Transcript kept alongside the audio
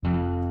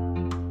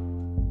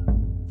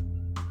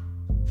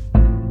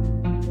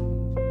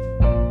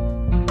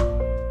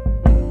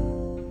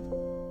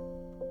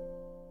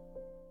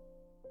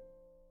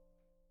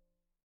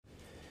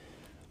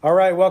All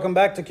right, welcome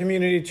back to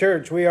Community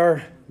Church. We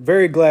are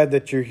very glad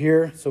that you're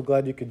here. So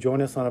glad you could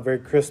join us on a very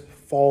crisp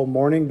fall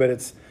morning, but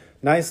it's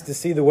nice to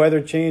see the weather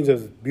change,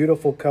 those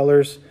beautiful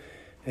colors,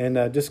 and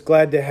just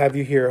glad to have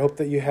you here. Hope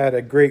that you had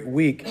a great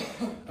week.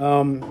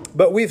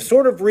 But we've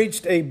sort of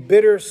reached a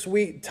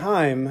bittersweet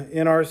time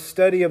in our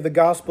study of the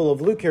Gospel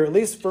of Luke here, at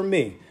least for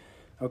me,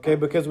 okay,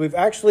 because we've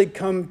actually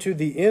come to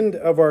the end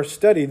of our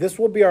study. This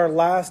will be our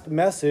last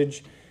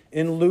message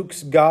in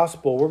Luke's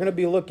gospel. We're going to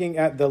be looking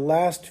at the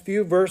last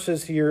few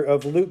verses here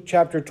of Luke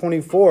chapter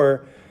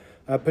 24,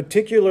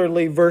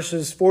 particularly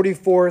verses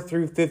 44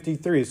 through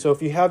 53. So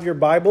if you have your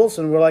Bibles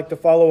and would like to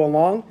follow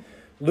along,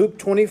 Luke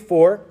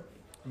 24,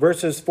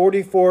 verses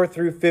 44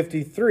 through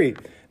 53.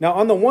 Now,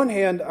 on the one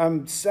hand,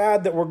 I'm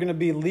sad that we're going to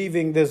be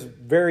leaving this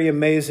very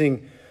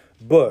amazing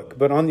book.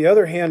 But on the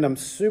other hand, I'm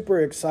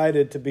super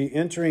excited to be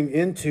entering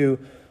into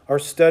our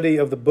study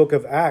of the book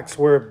of Acts,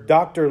 where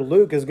Dr.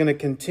 Luke is going to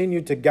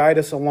continue to guide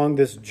us along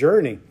this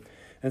journey.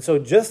 And so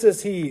just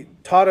as he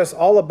taught us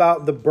all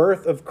about the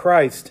birth of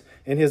Christ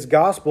in his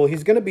gospel,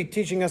 he's going to be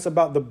teaching us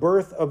about the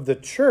birth of the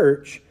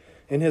church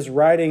in his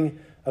writing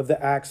of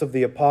the Acts of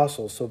the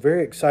Apostles. So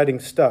very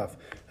exciting stuff.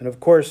 And of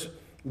course,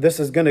 this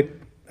is going to,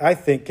 I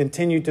think,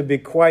 continue to be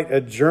quite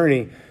a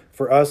journey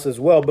for us as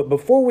well. But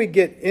before we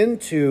get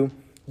into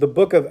the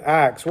book of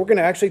Acts, we're going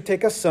to actually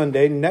take a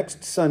Sunday,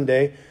 next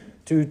Sunday,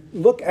 to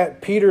look at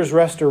Peter's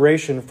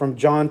restoration from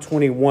John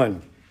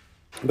 21,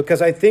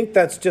 because I think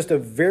that's just a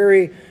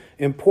very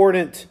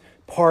important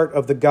part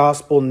of the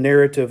gospel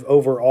narrative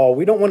overall.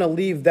 We don't want to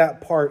leave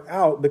that part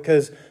out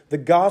because the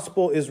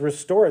gospel is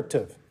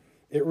restorative.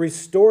 It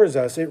restores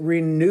us. It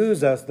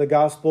renews us. The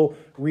gospel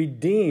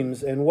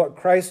redeems. And what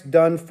Christ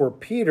done for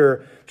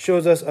Peter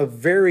shows us a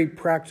very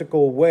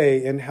practical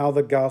way in how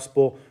the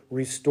gospel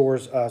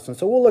restores us. And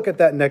so we'll look at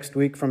that next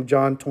week from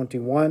John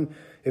 21,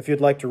 if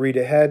you'd like to read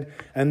ahead.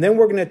 And then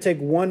we're going to take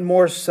one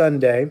more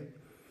Sunday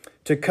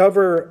to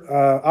cover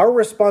our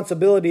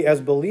responsibility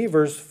as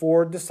believers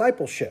for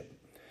discipleship.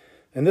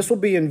 And this will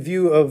be in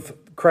view of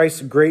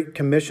Christ's great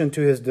commission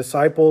to his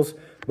disciples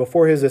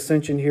before his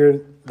ascension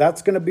here.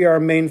 That's going to be our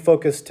main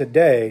focus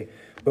today.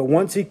 But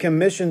once he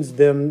commissions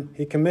them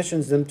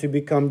to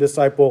become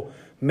disciple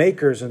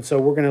makers. And so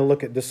we're going to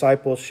look at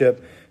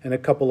discipleship in a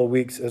couple of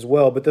weeks as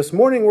well. But this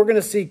morning we're going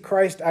to see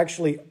Christ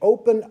actually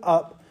open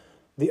up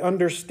the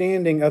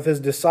understanding of his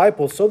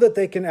disciples so that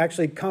they can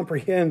actually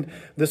comprehend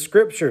the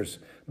scriptures.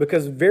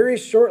 Because very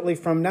shortly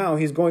from now,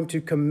 he's going to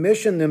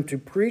commission them to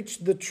preach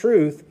the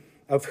truth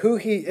of who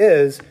he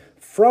is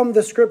from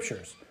the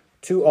scriptures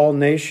to all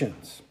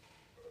nations.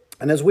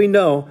 And as we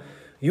know,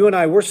 you and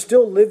I, we're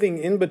still living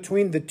in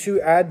between the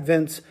two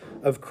advents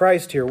of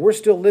Christ here. We're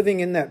still living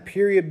in that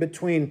period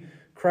between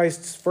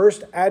Christ's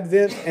first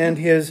advent and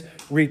his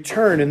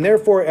return. And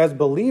therefore, as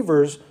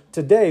believers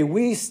today,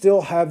 we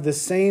still have the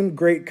same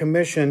great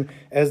commission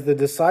as the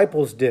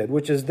disciples did,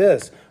 which is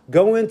this: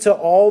 go into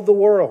all the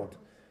world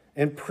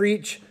and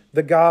preach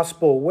the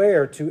gospel.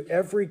 Where? To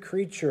every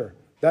creature.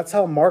 That's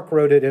how Mark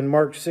wrote it in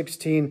Mark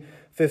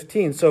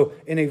 16:15. So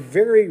in a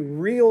very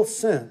real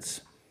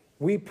sense,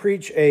 we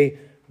preach a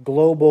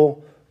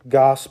global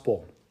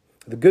gospel.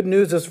 The good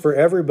news is for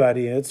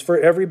everybody. It's for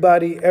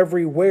everybody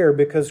everywhere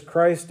because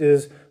Christ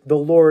is the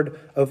Lord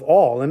of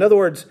all. In other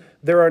words,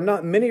 there are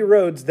not many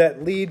roads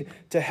that lead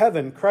to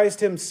heaven.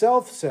 Christ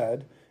himself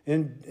said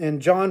in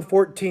John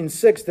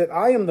 14:6 that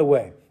I am the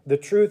way, the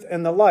truth,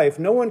 and the life.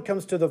 No one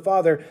comes to the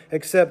Father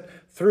except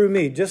through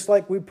me, just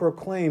like we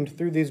proclaimed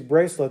through these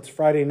bracelets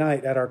Friday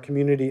night at our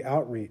community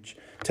outreach,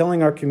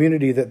 telling our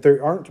community that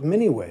there aren't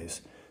many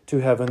ways to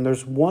heaven.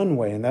 There's one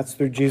way, and that's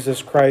through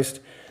Jesus Christ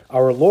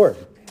our Lord.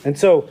 And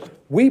so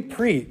we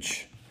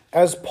preach,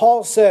 as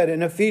Paul said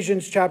in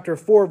Ephesians chapter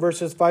 4,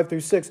 verses 5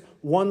 through 6,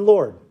 one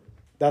Lord.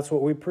 That's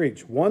what we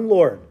preach. One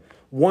Lord,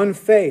 one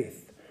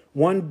faith,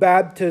 one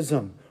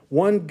baptism,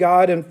 one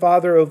God and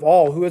Father of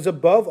all, who is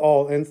above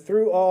all and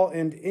through all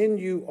and in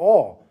you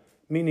all,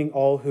 meaning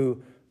all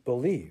who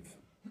believe.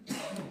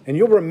 And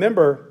you'll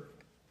remember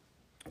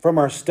from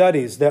our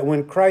studies that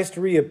when Christ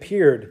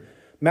reappeared,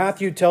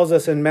 Matthew tells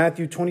us in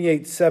Matthew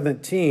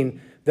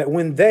 28:17 that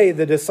when they,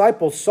 the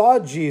disciples, saw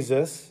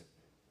Jesus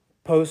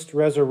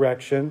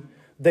post-resurrection,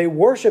 they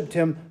worshiped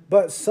him,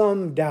 but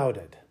some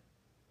doubted.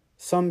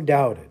 Some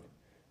doubted.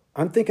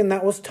 I'm thinking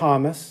that was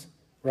Thomas,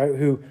 right,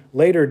 who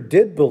later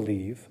did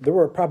believe. There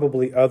were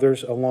probably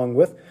others along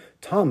with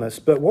Thomas.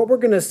 But what we're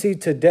going to see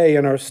today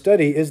in our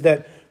study is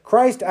that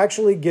Christ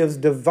actually gives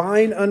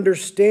divine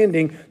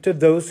understanding to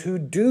those who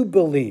do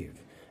believe.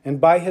 And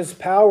by his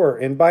power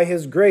and by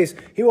his grace,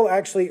 he will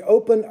actually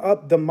open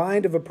up the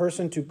mind of a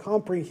person to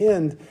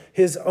comprehend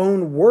his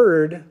own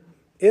word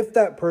if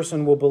that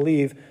person will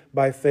believe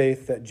by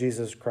faith that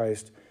Jesus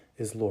Christ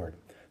is Lord.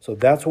 So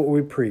that's what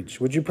we preach.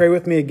 Would you pray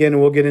with me again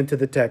and we'll get into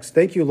the text.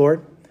 Thank you,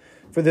 Lord,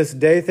 for this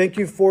day. Thank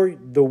you for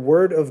the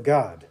word of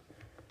God,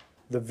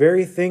 the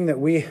very thing that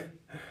we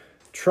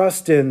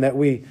trust in, that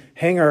we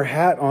hang our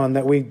hat on,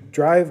 that we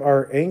drive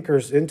our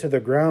anchors into the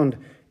ground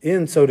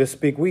in, so to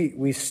speak.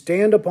 We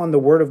stand upon the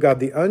word of God,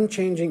 the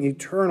unchanging,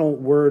 eternal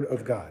word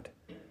of God.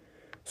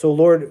 So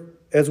Lord,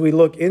 as we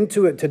look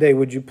into it today,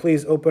 would you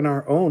please open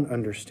our own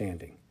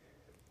understanding?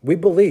 We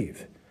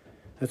believe.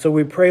 And so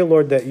we pray,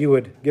 Lord, that you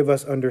would give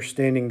us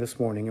understanding this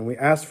morning. And we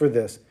ask for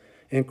this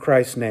in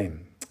Christ's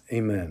name.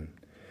 Amen.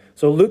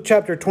 So Luke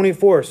chapter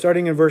 24,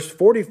 starting in verse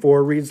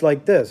 44, reads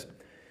like this.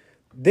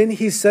 Then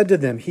he said to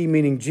them, he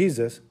meaning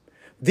Jesus,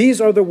 these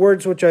are the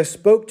words which I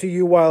spoke to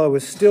you while I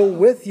was still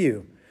with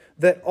you,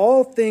 that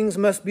all things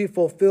must be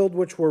fulfilled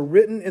which were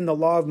written in the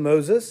law of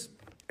Moses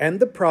and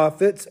the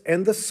prophets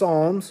and the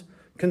Psalms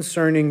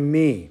concerning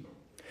me.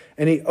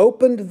 And he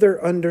opened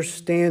their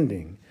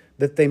understanding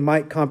that they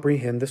might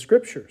comprehend the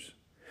scriptures.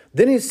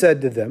 Then he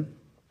said to them,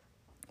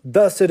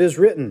 thus it is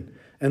written,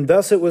 and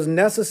thus it was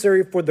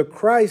necessary for the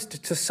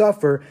Christ to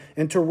suffer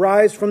and to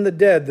rise from the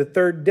dead the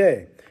third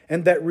day,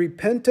 and that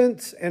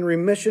repentance and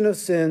remission of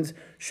sins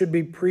should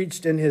be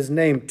preached in his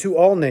name to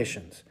all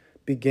nations,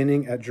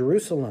 beginning at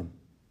Jerusalem.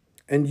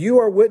 And you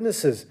are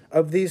witnesses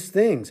of these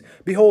things.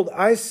 Behold,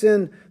 I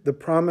send the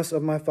promise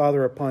of my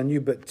Father upon you,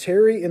 but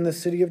tarry in the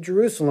city of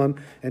Jerusalem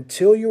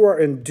until you are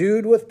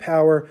endued with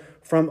power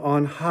from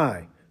on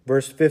high.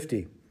 Verse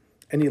 50.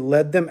 And he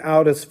led them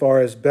out as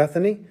far as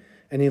Bethany,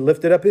 and he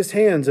lifted up his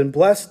hands and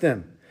blessed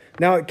them.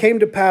 Now it came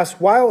to pass,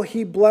 while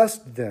he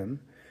blessed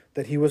them,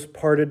 that he was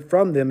parted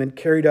from them and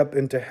carried up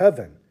into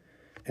heaven.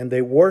 And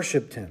they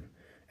worshipped him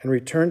and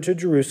returned to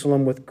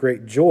Jerusalem with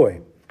great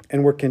joy,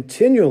 and were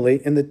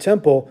continually in the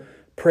temple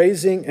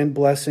praising and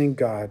blessing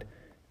God.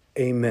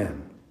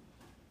 Amen.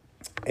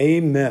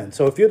 Amen.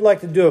 So if you'd like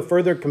to do a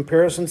further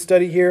comparison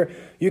study here,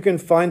 you can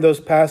find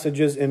those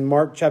passages in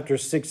Mark chapter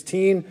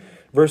 16,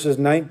 verses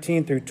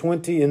 19 through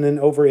 20, and then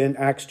over in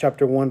Acts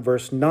chapter 1,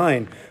 verse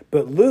 9.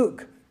 But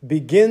Luke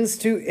begins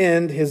to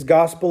end his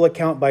gospel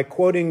account by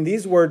quoting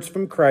these words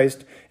from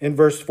Christ in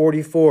verse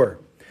 44.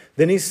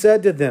 Then he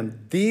said to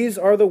them, these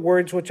are the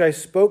words which I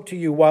spoke to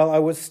you while I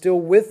was still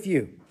with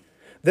you,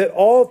 that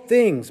all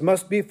things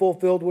must be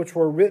fulfilled which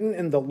were written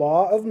in the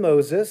law of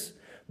Moses,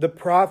 the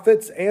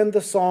prophets, and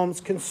the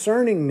Psalms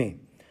concerning me.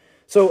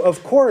 So,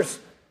 of course,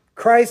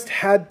 Christ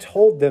had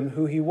told them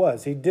who he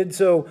was. He did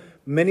so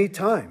many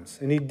times,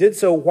 and he did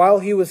so while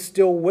he was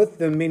still with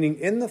them, meaning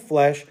in the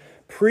flesh,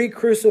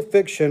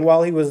 pre-crucifixion,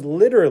 while he was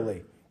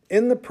literally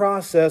in the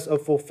process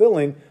of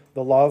fulfilling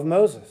the law of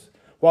Moses.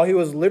 While he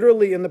was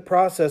literally in the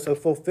process of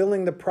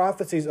fulfilling the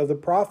prophecies of the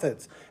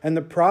prophets and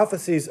the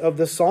prophecies of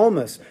the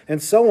psalmists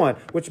and so on,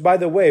 which, by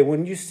the way,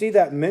 when you see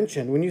that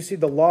mentioned, when you see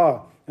the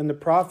law and the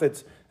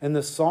prophets and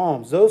the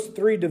psalms, those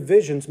three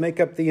divisions make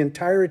up the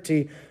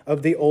entirety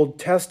of the Old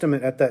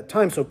Testament at that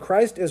time. So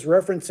Christ is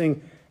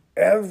referencing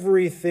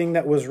everything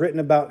that was written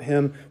about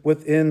him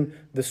within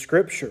the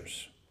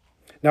scriptures.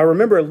 Now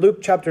remember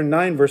Luke chapter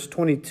 9, verse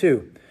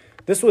 22.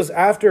 This was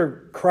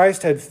after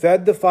Christ had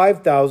fed the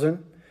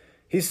 5,000.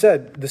 He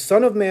said, the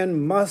Son of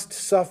Man must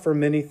suffer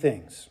many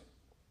things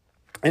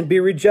and be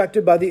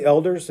rejected by the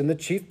elders and the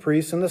chief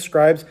priests and the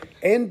scribes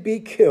and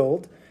be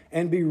killed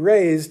and be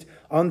raised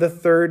on the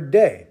third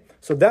day.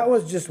 So that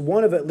was just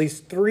one of at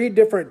least 3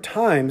 different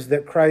times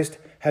that Christ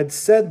had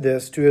said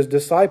this to his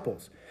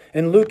disciples.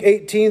 In Luke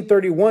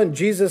 18:31,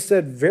 Jesus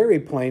said very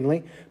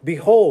plainly,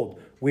 behold,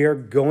 we are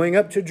going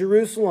up to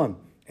Jerusalem,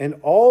 and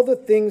all the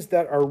things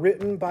that are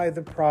written by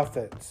the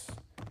prophets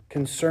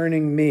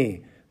concerning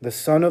me, the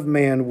Son of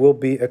Man, will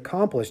be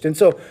accomplished. And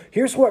so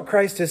here's what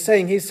Christ is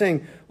saying. He's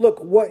saying,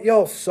 look, what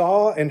y'all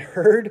saw and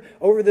heard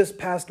over this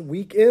past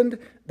weekend,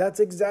 that's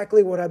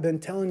exactly what I've been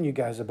telling you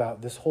guys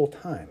about this whole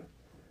time.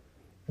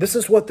 This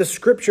is what the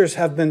scriptures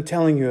have been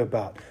telling you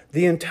about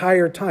the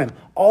entire time.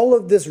 All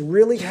of this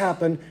really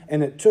happened,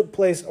 and it took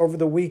place over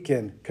the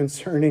weekend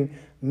concerning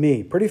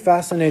me. Pretty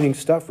fascinating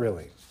stuff,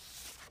 really.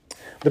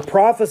 The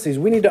prophecies,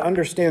 we need to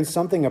understand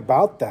something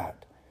about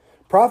that.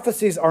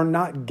 Prophecies are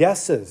not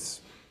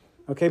guesses.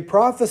 Okay,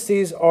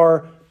 prophecies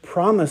are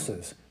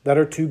promises that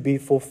are to be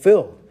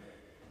fulfilled.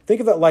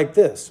 Think of it like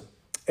this.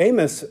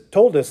 Amos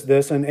told us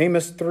this in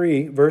Amos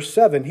 3, verse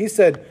 7. He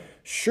said,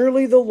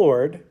 surely the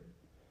Lord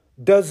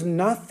does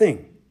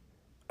nothing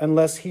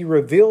unless he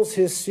reveals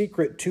his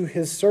secret to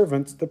his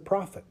servants, the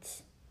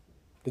prophets.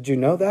 Did you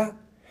know that?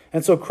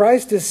 And so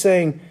Christ is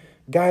saying,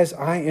 guys,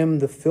 I am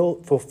the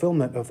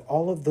fulfillment of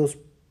all of those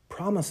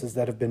promises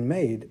that have been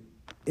made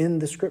in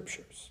the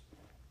scriptures,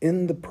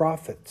 in the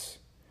prophets.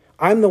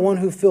 I'm the one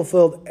who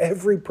fulfilled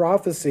every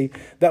prophecy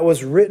that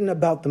was written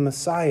about the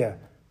Messiah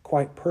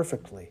quite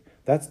perfectly.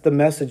 That's the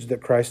message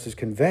that Christ is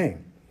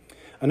conveying.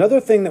 Another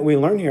thing that we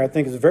learn here, I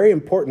think, is very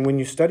important when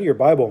you study your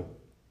Bible.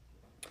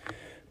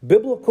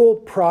 Biblical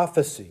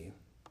prophecy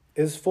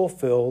is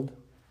fulfilled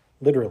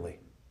literally.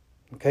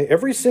 Okay,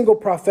 every single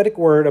prophetic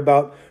word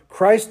about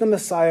Christ the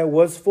Messiah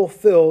was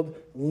fulfilled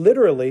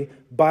literally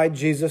by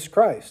Jesus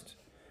Christ.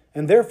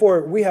 And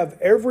therefore, we have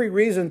every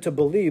reason to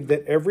believe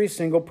that every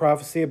single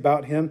prophecy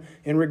about him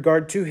in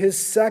regard to his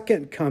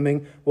second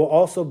coming will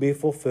also be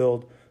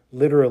fulfilled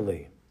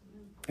literally.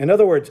 In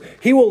other words,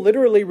 he will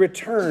literally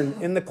return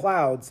in the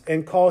clouds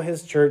and call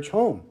his church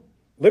home.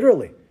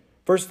 Literally.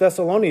 1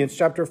 Thessalonians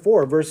chapter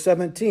 4, verse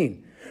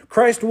 17.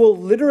 Christ will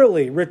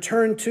literally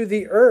return to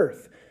the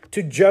earth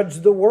to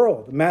judge the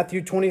world.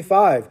 Matthew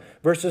 25,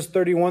 verses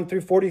 31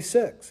 through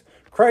 46.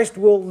 Christ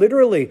will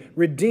literally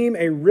redeem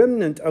a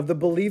remnant of the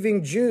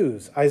believing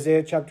Jews.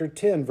 Isaiah chapter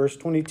 10, verse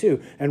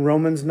 22, and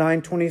Romans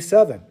 9,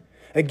 27.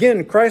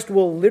 Again, Christ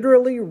will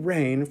literally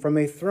reign from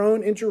a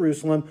throne in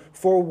Jerusalem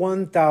for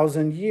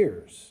 1,000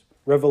 years.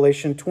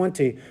 Revelation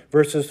 20,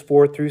 verses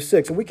 4 through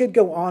 6. And we could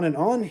go on and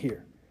on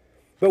here.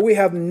 But we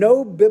have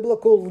no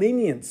biblical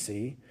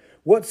leniency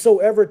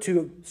whatsoever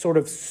to sort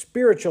of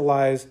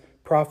spiritualize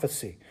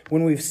prophecy,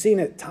 when we've seen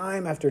it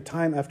time after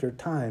time after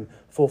time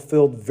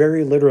fulfilled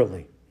very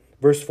literally.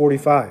 Verse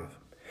 45,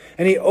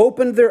 and he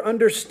opened their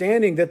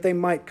understanding that they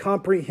might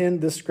comprehend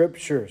the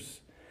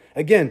scriptures.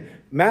 Again,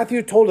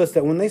 Matthew told us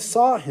that when they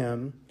saw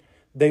him,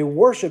 they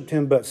worshiped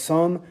him, but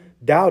some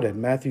doubted.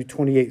 Matthew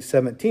 28,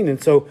 17.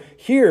 And so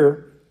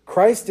here,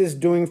 Christ is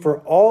doing for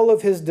all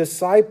of his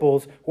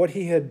disciples what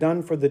he had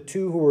done for the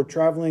two who were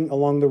traveling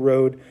along the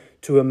road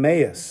to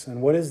Emmaus.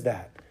 And what is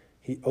that?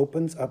 He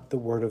opens up the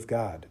word of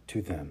God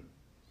to them.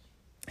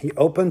 He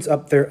opens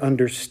up their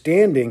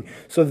understanding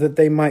so that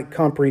they might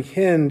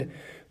comprehend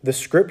the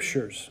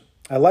scriptures.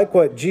 I like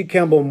what G.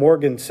 Campbell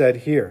Morgan said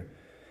here.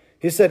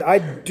 He said, I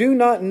do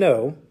not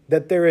know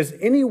that there is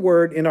any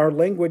word in our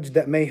language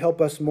that may help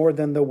us more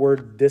than the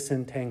word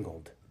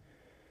disentangled.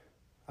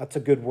 That's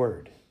a good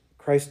word.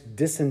 Christ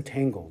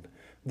disentangled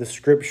the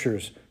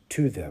scriptures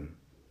to them.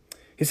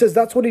 He says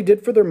that's what he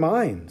did for their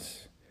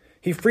minds.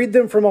 He freed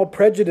them from all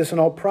prejudice and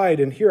all pride.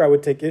 And here I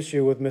would take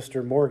issue with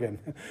Mr.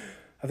 Morgan.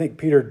 I think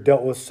Peter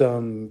dealt with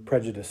some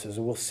prejudices.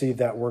 We'll see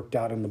that worked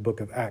out in the book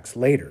of Acts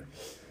later.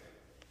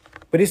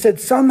 But he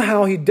said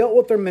somehow he dealt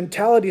with their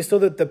mentality so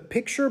that the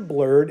picture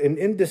blurred and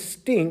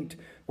indistinct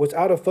was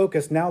out of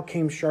focus now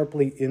came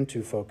sharply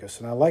into focus.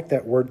 And I like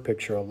that word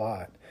picture a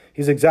lot.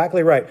 He's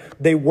exactly right.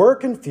 They were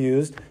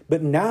confused,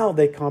 but now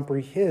they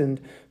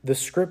comprehend the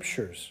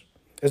scriptures.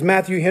 As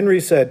Matthew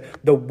Henry said,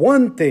 the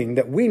one thing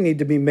that we need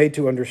to be made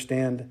to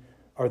understand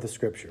are the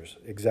scriptures.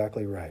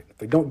 Exactly right.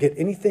 If we don't get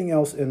anything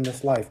else in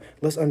this life,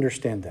 let's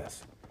understand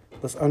this.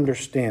 Let's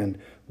understand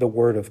the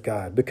word of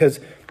God.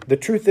 Because the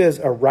truth is,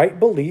 a right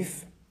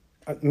belief,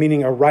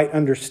 meaning a right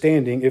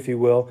understanding, if you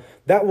will,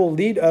 that will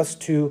lead us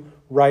to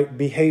right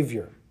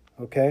behavior.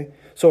 Okay?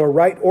 So a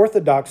right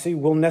orthodoxy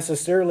will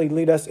necessarily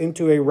lead us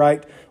into a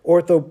right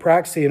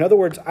orthopraxy. In other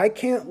words, I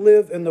can't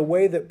live in the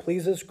way that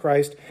pleases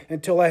Christ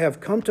until I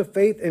have come to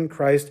faith in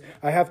Christ.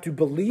 I have to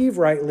believe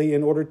rightly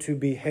in order to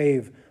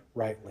behave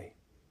rightly.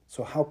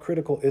 So how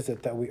critical is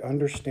it that we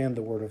understand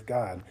the Word of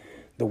God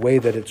the way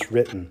that it's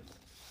written?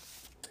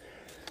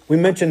 We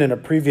mentioned in a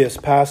previous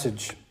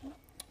passage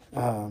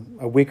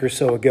a week or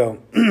so ago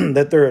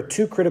that there are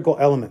two critical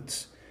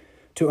elements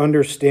to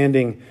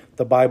understanding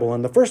the Bible.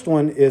 And the first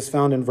one is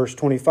found in verse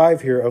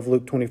 25 here of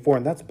Luke 24,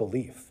 and that's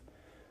belief.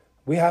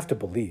 We have to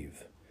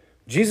believe.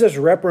 Jesus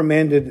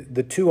reprimanded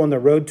the two on the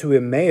road to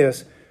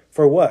Emmaus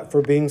for what?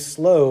 For being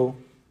slow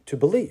to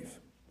believe.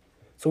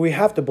 So we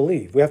have to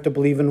believe. We have to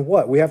believe in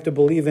what? We have to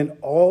believe in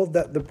all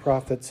that the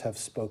prophets have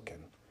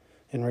spoken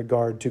in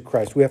regard to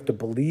Christ. We have to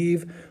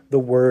believe the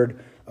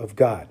word of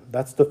God.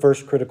 That's the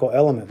first critical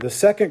element. The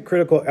second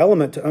critical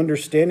element to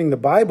understanding the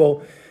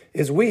Bible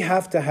is we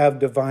have to have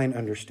divine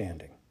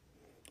understanding.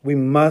 We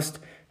must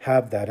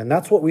have that. And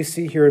that's what we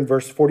see here in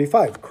verse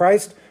 45.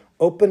 Christ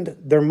opened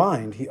their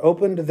mind. He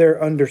opened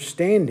their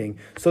understanding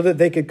so that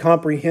they could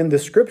comprehend the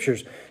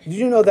scriptures. Did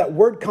you know that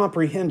word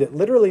comprehend, it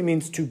literally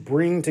means to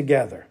bring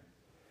together.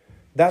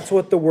 That's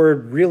what the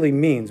word really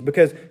means.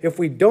 Because if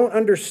we don't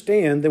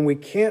understand, then we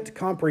can't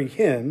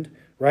comprehend,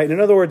 right?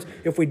 In other words,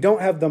 if we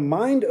don't have the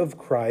mind of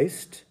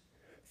Christ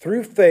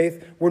through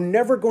faith, we're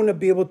never going to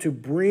be able to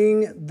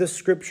bring the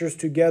scriptures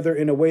together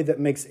in a way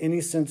that makes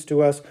any sense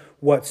to us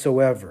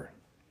whatsoever.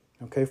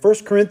 Okay,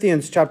 1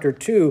 Corinthians chapter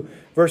 2,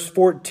 verse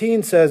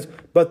 14 says,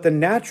 but the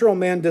natural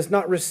man does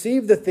not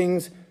receive the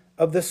things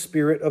of the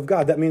Spirit of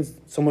God. That means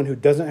someone who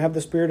doesn't have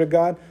the Spirit of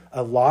God,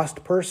 a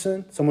lost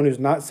person, someone who's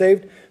not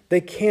saved, they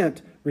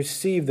can't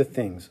receive the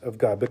things of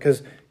God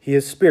because he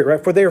is spirit,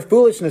 right? For they are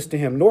foolishness to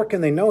him, nor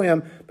can they know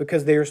him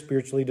because they are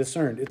spiritually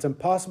discerned. It's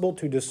impossible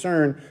to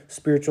discern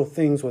spiritual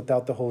things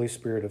without the Holy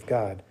Spirit of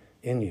God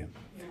in you.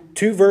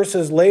 2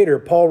 verses later,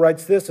 Paul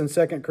writes this in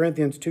 2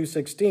 Corinthians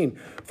 2:16.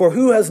 For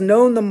who has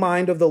known the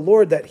mind of the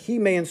Lord that he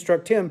may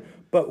instruct him?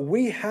 But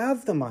we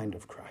have the mind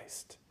of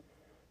Christ.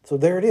 So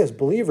there it is.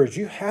 Believers,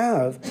 you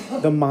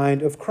have the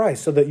mind of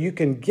Christ so that you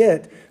can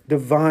get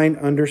divine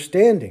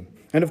understanding.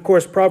 And of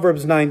course,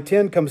 Proverbs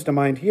 9:10 comes to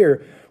mind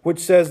here, which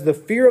says, the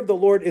fear of the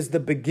Lord is the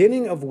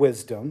beginning of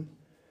wisdom,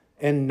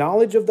 and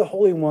knowledge of the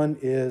Holy One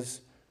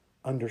is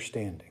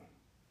understanding.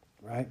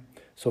 Right?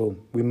 So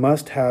we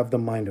must have the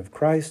mind of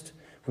Christ.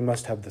 We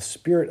must have the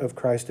Spirit of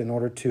Christ in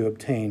order to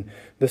obtain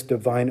this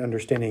divine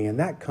understanding. And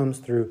that comes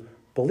through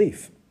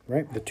belief,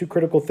 right? The two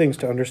critical things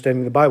to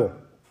understanding the Bible.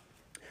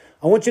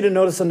 I want you to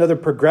notice another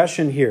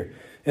progression here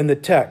in the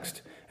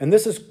text. And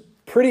this is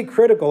pretty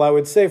critical, I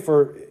would say,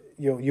 for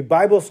you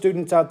Bible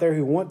students out there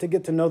who want to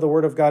get to know the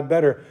Word of God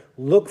better.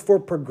 Look for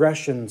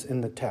progressions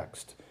in the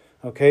text.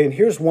 Okay, and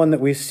here's one that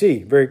we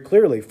see very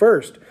clearly.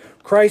 First,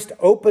 Christ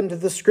opened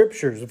the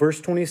Scriptures,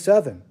 verse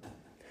 27.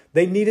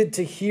 They needed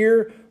to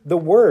hear the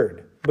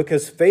Word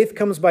because faith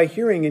comes by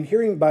hearing and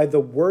hearing by the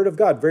Word of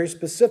God. Very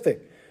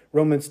specific.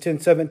 Romans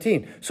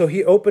 10:17. So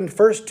he opened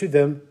first to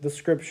them the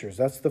Scriptures.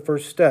 That's the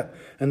first step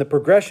and the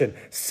progression.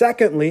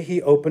 Secondly,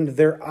 he opened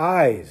their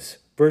eyes.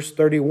 Verse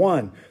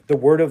 31. The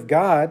Word of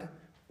God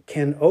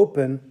can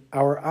open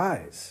our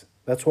eyes.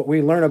 That's what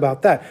we learn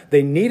about that.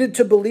 They needed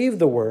to believe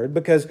the Word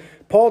because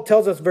Paul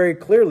tells us very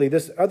clearly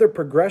this other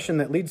progression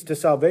that leads to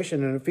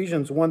salvation in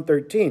Ephesians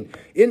 1:13.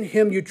 In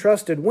him you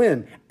trusted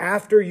when?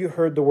 After you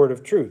heard the word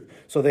of truth.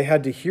 So they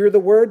had to hear the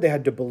Word, they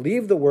had to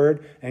believe the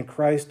Word, and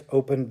Christ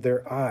opened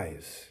their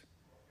eyes.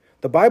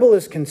 The Bible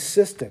is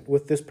consistent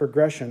with this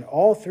progression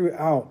all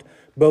throughout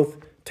both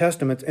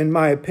Testaments, in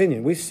my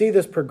opinion. We see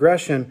this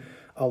progression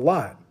a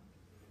lot.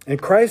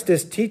 And Christ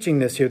is teaching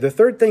this here. The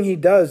third thing he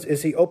does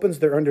is he opens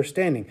their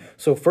understanding.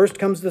 So first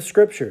comes the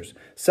Scriptures,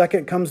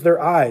 second comes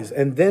their eyes,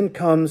 and then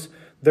comes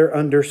their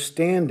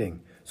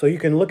understanding. So you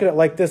can look at it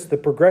like this. The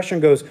progression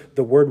goes,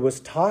 the Word was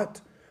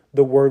taught,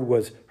 the Word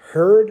was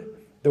heard,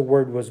 the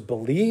Word was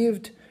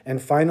believed,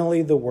 and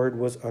finally the Word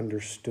was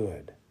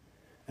understood.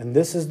 And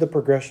this is the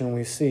progression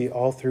we see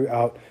all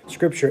throughout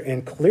Scripture,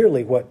 and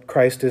clearly what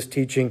Christ is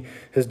teaching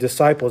his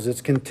disciples.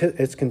 It's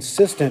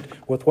consistent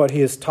with what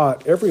he has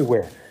taught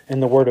everywhere in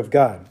the Word of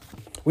God.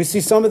 We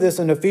see some of this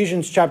in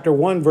Ephesians chapter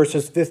 1,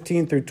 verses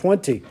 15 through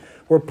 20,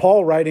 where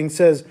Paul writing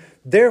says,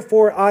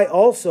 Therefore I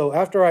also,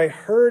 after I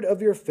heard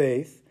of your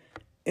faith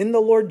in the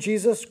Lord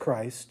Jesus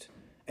Christ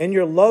and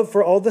your love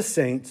for all the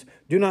saints,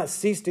 do not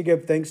cease to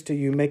give thanks to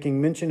you,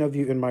 making mention of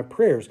you in my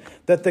prayers,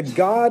 that the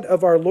God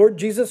of our Lord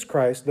Jesus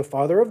Christ, the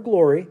Father of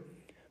glory,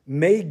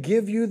 may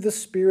give you the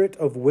spirit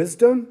of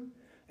wisdom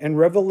and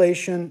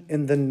revelation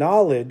in the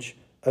knowledge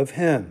of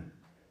him.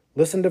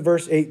 Listen to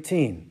verse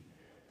 18.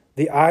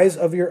 The eyes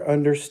of your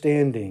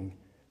understanding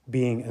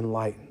being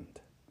enlightened.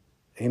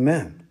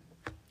 Amen.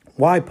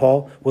 Why,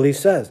 Paul? Well, he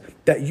says,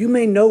 that you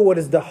may know what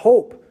is the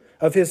hope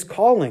of his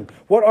calling,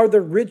 what are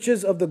the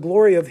riches of the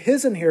glory of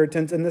his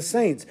inheritance in the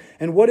saints,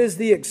 and what is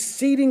the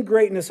exceeding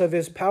greatness of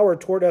his power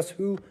toward us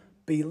who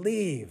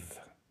believe.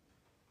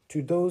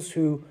 To those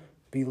who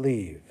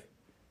believe,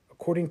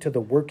 according to the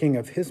working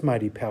of his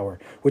mighty power,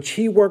 which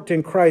he worked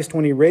in Christ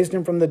when he raised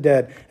him from the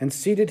dead and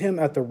seated him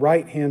at the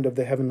right hand of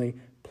the heavenly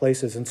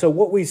places. And so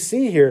what we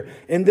see here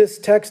in this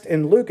text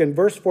in Luke in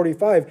verse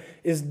 45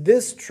 is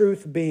this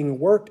truth being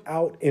worked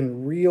out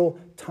in real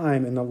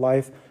time in the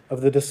life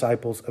of the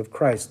disciples of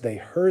Christ. They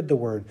heard the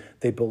Word,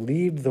 they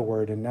believed the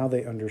Word, and now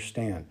they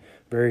understand.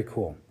 Very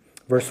cool.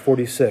 Verse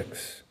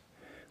 46.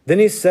 Then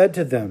he said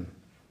to them,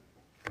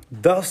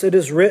 Thus it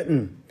is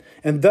written,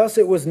 and thus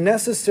it was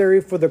necessary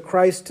for the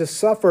Christ to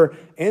suffer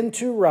and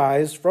to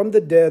rise from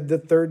the dead the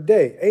third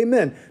day.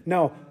 Amen.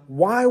 Now,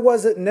 why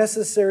was it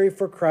necessary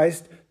for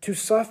Christ to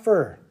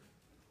suffer?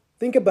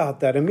 Think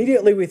about that.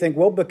 Immediately we think,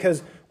 well,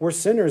 because we're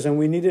sinners and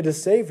we needed a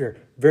Savior.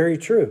 Very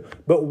true.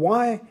 But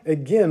why,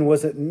 again,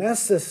 was it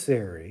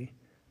necessary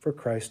for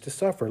Christ to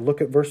suffer?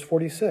 Look at verse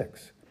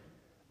 46.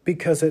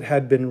 Because it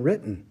had been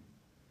written.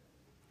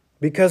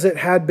 Because it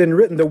had been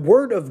written. The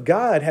Word of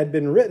God had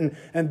been written,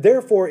 and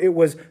therefore it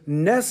was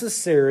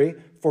necessary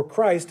for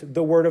Christ,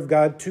 the Word of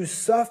God, to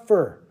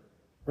suffer.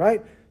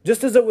 Right?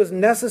 Just as it was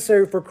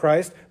necessary for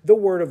Christ, the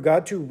Word of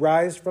God, to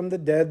rise from the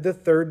dead the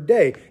third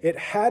day. It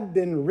had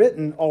been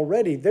written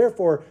already.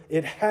 Therefore,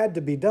 it had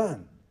to be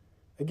done.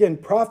 Again,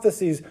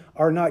 prophecies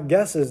are not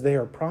guesses, they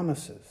are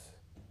promises.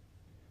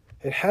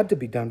 It had to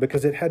be done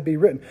because it had to be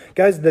written.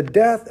 Guys, the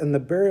death and the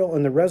burial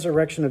and the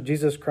resurrection of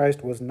Jesus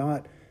Christ was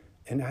not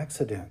an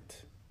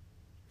accident.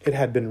 It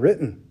had been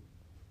written.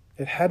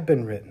 It had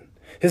been written.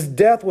 His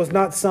death was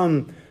not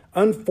some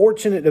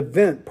unfortunate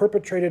event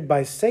perpetrated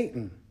by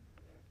Satan.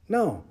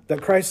 No,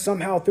 that Christ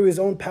somehow through his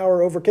own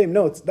power overcame.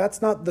 No,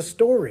 that's not the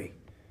story.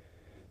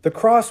 The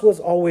cross was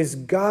always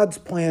God's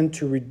plan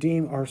to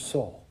redeem our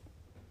soul.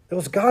 It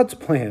was God's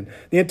plan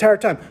the entire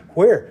time.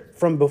 Where?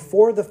 From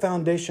before the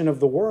foundation of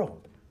the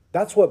world.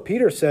 That's what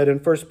Peter said in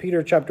 1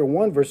 Peter chapter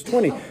 1, verse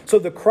 20. So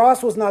the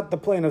cross was not the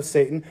plan of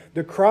Satan.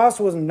 The cross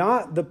was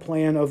not the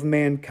plan of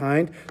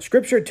mankind.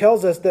 Scripture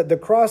tells us that the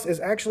cross is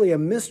actually a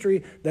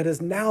mystery that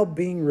is now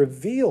being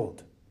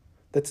revealed.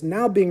 That's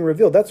now being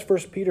revealed. That's 1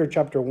 Peter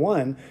chapter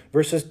 1,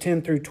 verses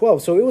 10 through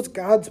 12. So it was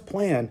God's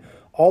plan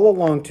all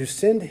along to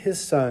send his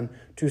Son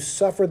to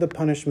suffer the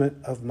punishment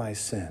of my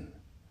sin.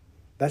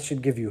 That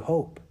should give you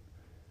hope.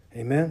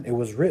 Amen? It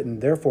was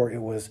written, therefore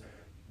it was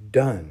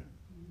done.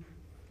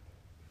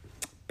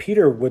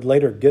 Peter would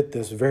later get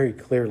this very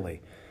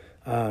clearly.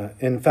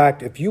 In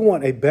fact, if you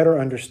want a better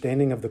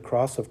understanding of the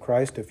cross of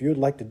Christ, if you'd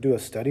like to do a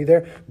study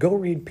there, go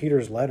read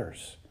Peter's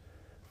letters.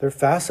 They're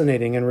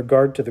fascinating in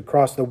regard to the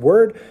cross. The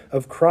word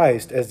of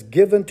Christ, as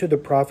given to the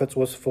prophets,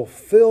 was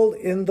fulfilled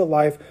in the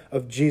life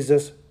of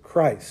Jesus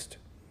Christ.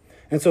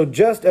 And so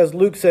just as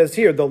Luke says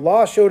here, the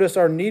law showed us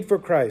our need for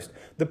Christ.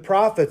 The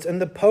prophets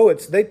and the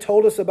poets, they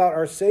told us about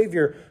our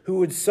Savior who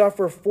would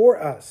suffer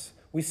for us.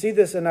 We see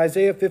this in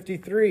Isaiah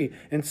 53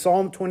 and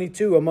Psalm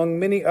 22, among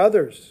many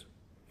others.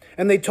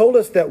 And they told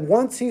us that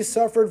once he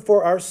suffered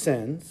for our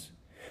sins,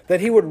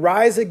 that he would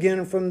rise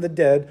again from the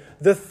dead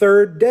the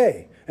third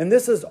day. And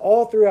this is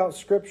all throughout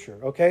Scripture,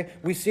 okay?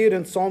 We see it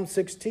in Psalm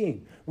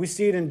 16. We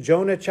see it in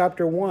Jonah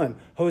chapter 1,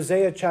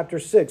 Hosea chapter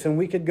 6, and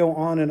we could go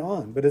on and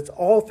on. But it's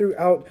all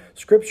throughout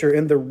Scripture.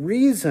 And the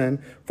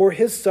reason for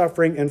his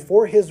suffering and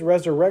for his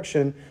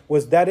resurrection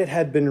was that it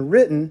had been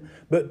written.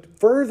 But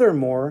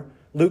furthermore,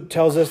 Luke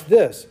tells us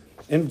this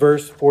in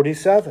verse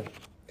 47,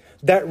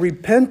 that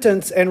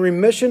repentance and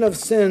remission of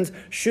sins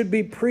should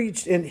be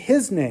preached in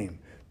his name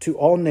to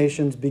all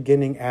nations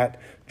beginning at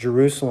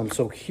Jerusalem.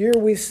 So here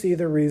we see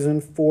the reason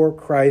for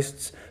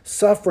Christ's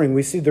suffering.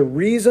 We see the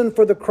reason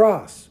for the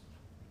cross.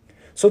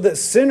 So that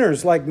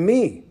sinners like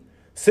me,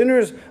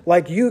 sinners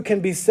like you can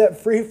be set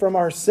free from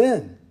our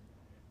sin.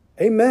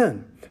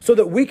 Amen. So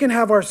that we can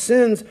have our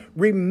sins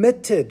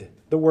remitted,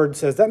 the word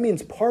says. That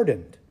means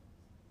pardoned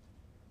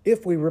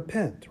if we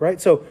repent, right?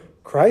 So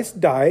Christ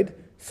died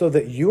so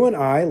that you and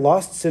I,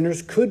 lost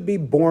sinners, could be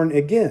born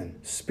again,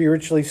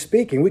 spiritually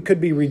speaking. We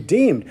could be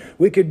redeemed.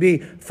 We could be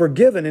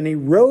forgiven. And he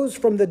rose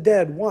from the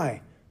dead.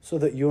 Why? So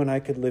that you and I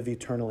could live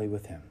eternally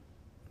with him.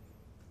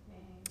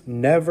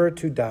 Never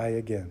to die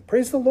again.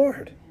 Praise the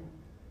Lord.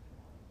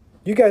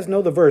 You guys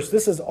know the verse.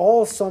 This is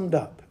all summed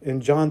up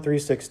in John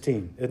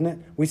 3:16, isn't it?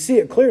 We see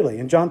it clearly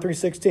in John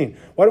 3:16.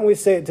 Why don't we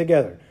say it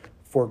together?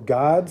 For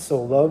God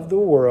so loved the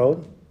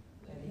world,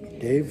 he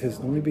gave his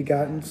only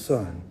begotten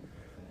Son.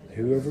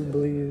 Whoever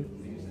believes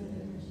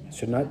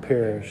should not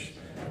perish,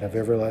 but have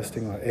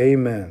everlasting life.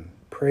 Amen.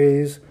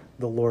 Praise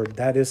the Lord.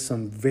 That is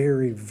some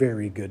very,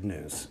 very good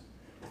news.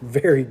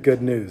 Very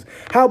good news.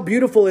 How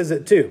beautiful is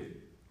it too?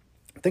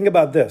 Think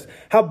about this.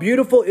 How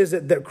beautiful is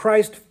it that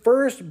Christ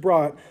first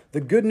brought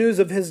the good news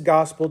of his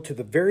gospel to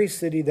the very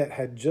city that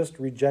had just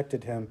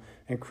rejected him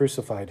and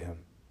crucified him?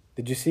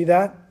 Did you see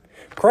that?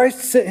 Christ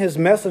sent his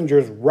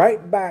messengers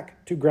right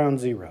back to ground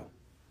zero.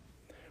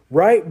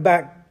 Right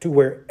back to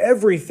where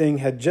everything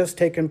had just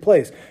taken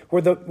place,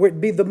 where it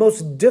would be the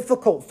most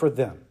difficult for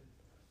them.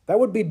 That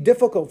would be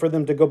difficult for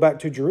them to go back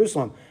to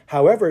Jerusalem.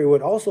 However, it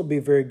would also be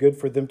very good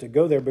for them to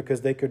go there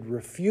because they could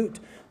refute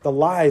the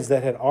lies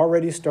that had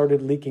already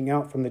started leaking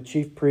out from the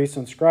chief priests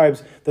and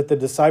scribes that the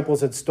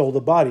disciples had stole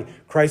the body.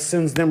 Christ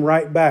sends them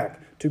right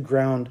back to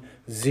ground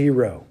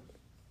zero.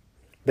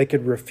 They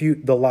could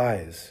refute the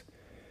lies.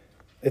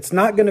 It's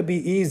not going to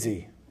be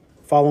easy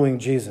following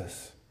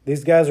Jesus.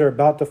 These guys are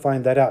about to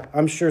find that out.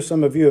 I'm sure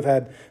some of you have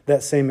had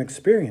that same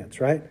experience,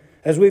 right?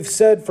 As we've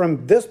said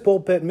from this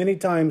pulpit many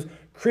times,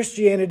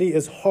 Christianity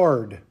is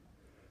hard.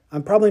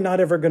 I'm probably not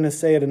ever going to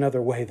say it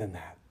another way than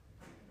that.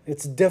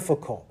 It's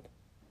difficult,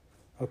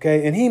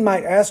 okay? And he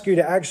might ask you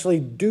to actually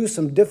do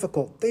some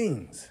difficult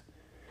things.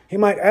 He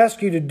might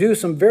ask you to do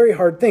some very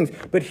hard things.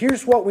 But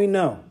here's what we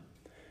know.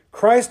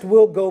 Christ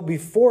will go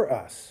before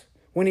us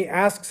when he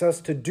asks us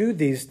to do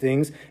these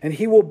things, and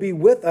he will be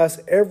with us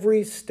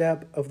every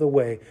step of the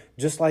way,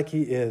 just like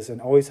he is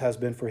and always has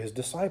been for his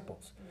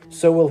disciples.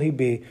 So will he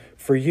be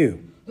for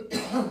you.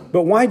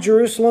 But why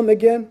Jerusalem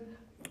again?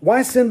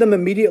 Why send them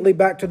immediately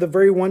back to the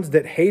very ones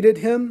that hated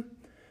him?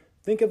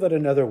 Think of it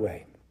another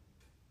way.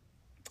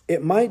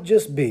 It might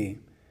just be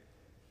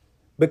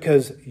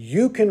because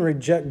you can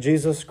reject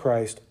Jesus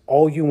Christ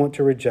all you want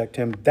to reject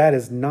him. That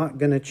is not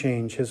going to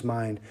change his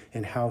mind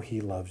and how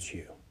he loves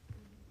you.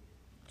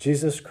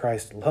 Jesus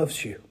Christ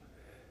loves you.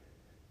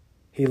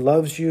 He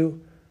loves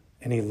you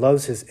and he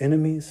loves his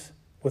enemies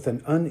with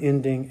an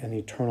unending and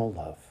eternal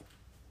love.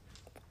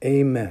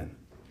 Amen.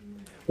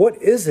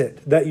 What is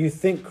it that you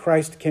think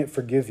Christ can't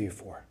forgive you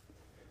for?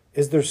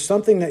 Is there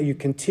something that you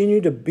continue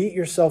to beat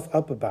yourself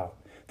up about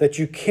that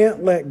you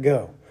can't let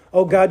go?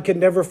 Oh, God can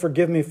never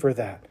forgive me for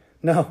that.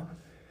 No.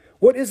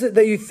 What is it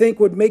that you think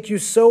would make you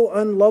so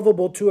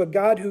unlovable to a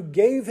God who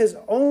gave his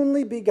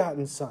only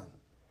begotten Son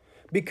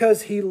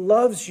because he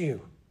loves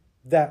you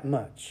that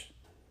much?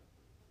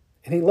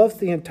 And he loves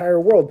the entire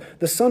world.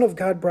 The Son of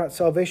God brought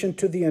salvation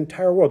to the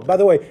entire world. By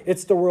the way,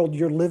 it's the world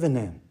you're living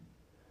in.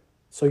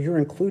 So you're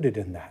included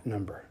in that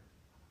number.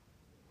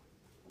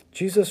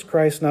 Jesus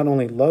Christ not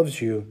only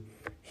loves you,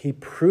 he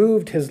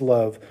proved his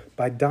love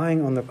by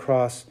dying on the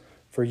cross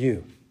for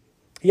you.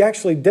 He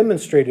actually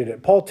demonstrated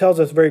it. Paul tells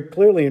us very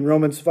clearly in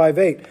Romans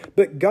 5:8,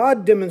 but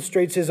God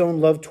demonstrates his own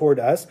love toward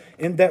us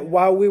in that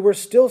while we were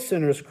still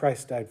sinners,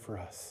 Christ died for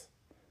us.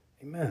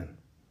 Amen.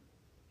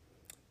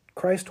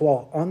 Christ,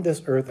 while on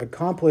this earth,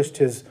 accomplished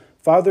his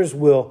Father's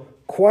will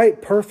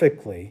quite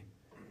perfectly.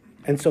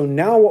 And so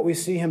now what we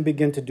see him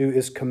begin to do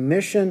is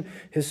commission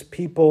his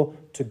people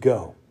to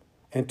go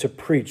and to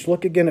preach.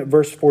 Look again at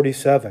verse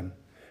 47.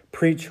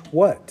 Preach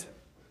what?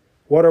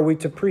 What are we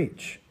to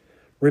preach?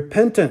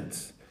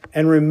 Repentance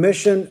and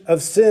remission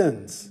of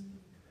sins.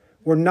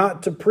 We're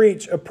not to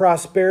preach a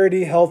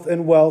prosperity, health,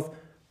 and wealth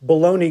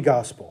baloney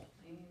gospel.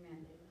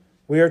 Amen.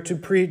 We are to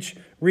preach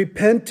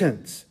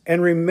repentance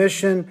and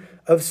remission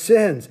of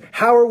sins.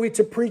 How are we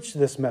to preach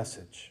this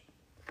message?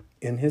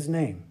 In his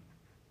name.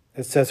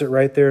 It says it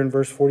right there in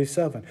verse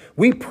 47.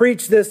 We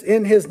preach this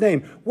in his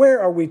name. Where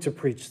are we to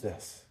preach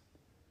this?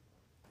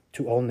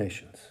 To all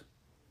nations.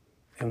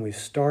 and we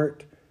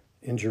start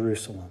in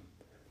Jerusalem.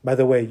 By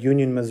the way,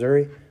 Union,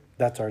 Missouri,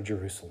 that's our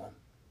Jerusalem.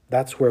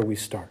 That's where we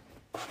start.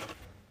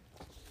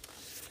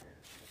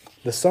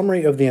 The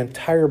summary of the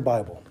entire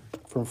Bible,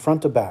 from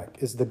front to back,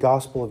 is the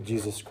gospel of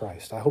Jesus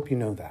Christ. I hope you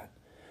know that.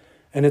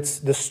 And it's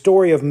the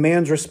story of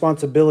man's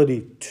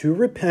responsibility to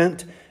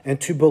repent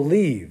and to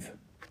believe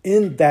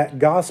in that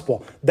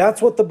gospel.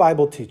 That's what the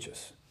Bible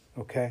teaches,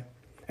 okay?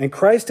 And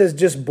Christ has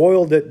just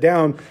boiled it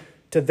down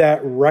to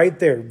that right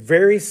there,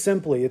 very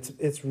simply.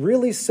 It's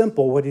really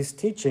simple what he's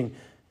teaching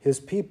his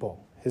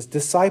people, his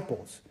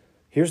disciples.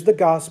 Here's the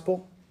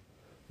gospel.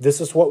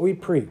 This is what we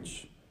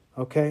preach,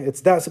 okay?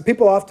 It's that. So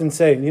people often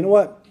say, you know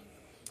what?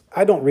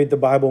 I don't read the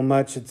Bible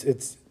much.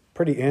 It's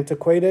pretty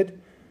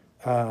antiquated.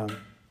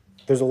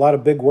 There's a lot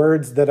of big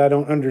words that I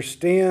don't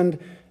understand.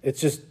 It's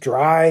just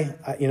dry.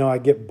 I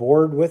get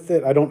bored with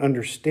it. I don't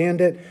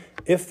understand it.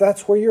 If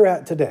that's where you're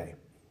at today,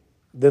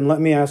 then let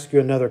me ask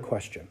you another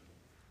question.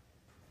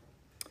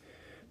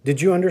 Did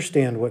you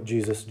understand what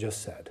Jesus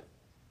just said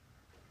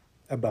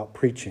about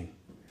preaching,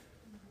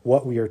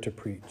 what we are to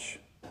preach,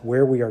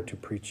 where we are to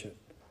preach it,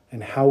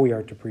 and how we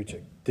are to preach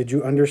it? Did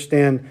you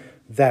understand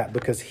that?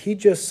 Because he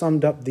just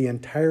summed up the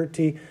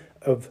entirety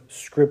of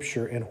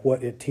Scripture and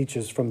what it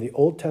teaches from the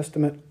Old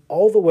Testament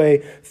all the way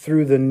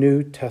through the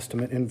New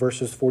Testament in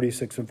verses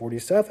 46 and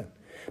 47.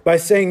 By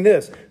saying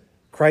this,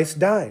 Christ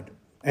died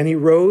and he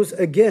rose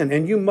again,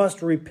 and you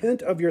must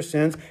repent of your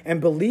sins and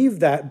believe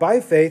that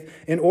by faith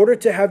in order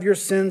to have your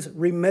sins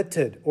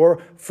remitted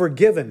or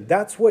forgiven.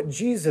 That's what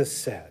Jesus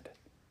said.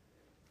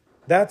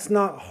 That's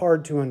not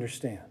hard to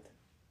understand.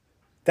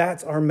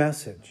 That's our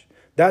message.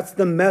 That's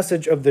the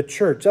message of the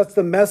church. That's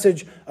the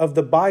message of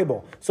the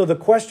Bible. So the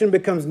question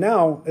becomes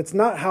now, it's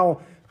not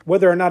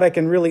whether or not I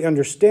can really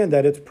understand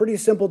that. It's pretty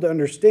simple to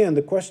understand.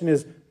 The question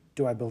is,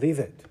 do I believe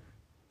it?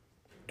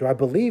 Do I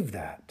believe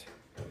that?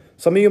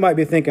 Some of you might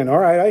be thinking, all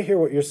right, I hear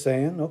what you're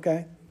saying.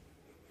 Okay.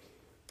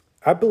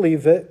 I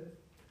believe it.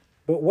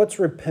 But what's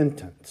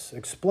repentance?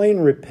 Explain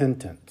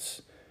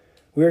repentance.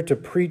 We are to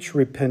preach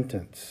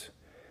repentance.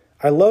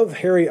 I love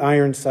Harry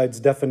Ironside's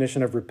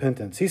definition of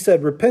repentance. He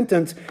said,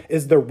 repentance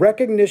is the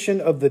recognition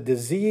of the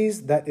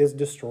disease that is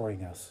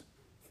destroying us.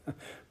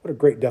 What a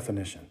great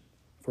definition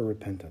for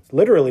repentance.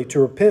 Literally, to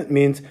repent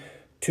means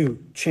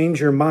to change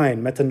your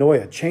mind,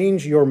 metanoia,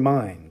 change your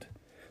mind.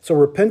 So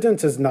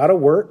repentance is not a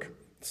work.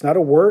 It's not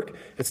a work.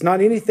 It's not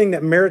anything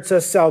that merits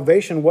us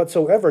salvation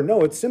whatsoever.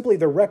 No, it's simply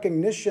the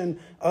recognition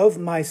of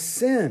my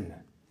sin.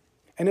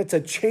 And it's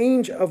a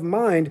change of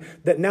mind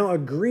that now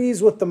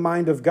agrees with the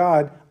mind of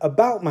God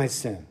about my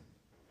sin.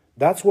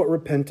 That's what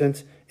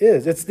repentance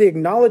is. It's the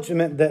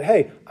acknowledgement that,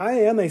 hey, I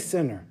am a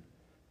sinner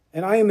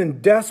and I am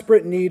in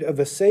desperate need of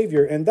a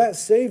Savior. And that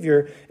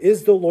Savior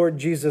is the Lord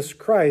Jesus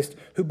Christ,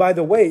 who, by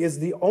the way, is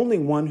the only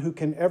one who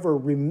can ever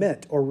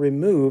remit or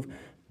remove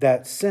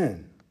that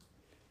sin.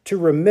 To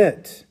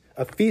remit,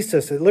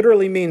 aphesis, it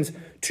literally means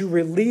to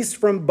release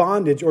from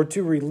bondage or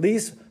to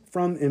release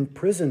from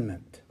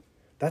imprisonment.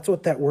 That's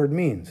what that word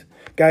means.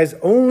 Guys,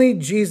 only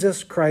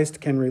Jesus Christ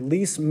can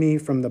release me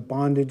from the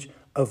bondage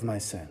of my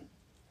sin.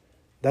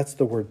 That's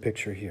the word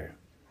picture here.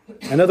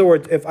 In other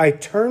words, if I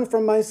turn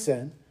from my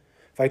sin,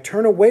 if I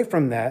turn away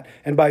from that,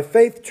 and by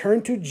faith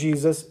turn to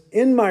Jesus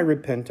in my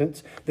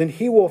repentance, then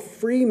he will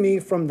free me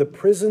from the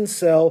prison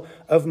cell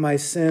of my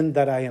sin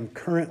that I am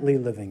currently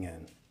living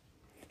in.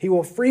 He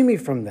will free me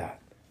from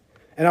that.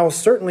 And I will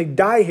certainly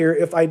die here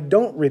if I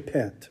don't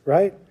repent,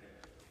 right?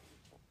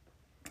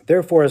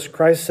 Therefore, as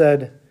Christ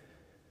said,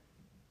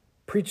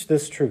 preach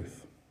this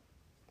truth.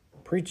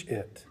 Preach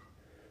it.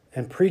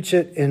 And preach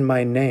it in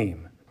my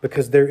name,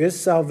 because there is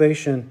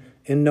salvation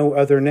in no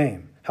other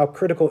name. How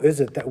critical is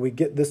it that we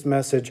get this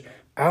message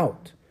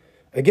out?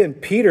 Again,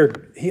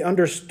 Peter, he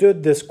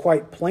understood this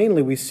quite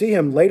plainly. We see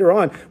him later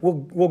on.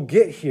 We'll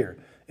get here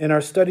in our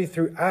study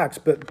through Acts.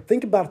 But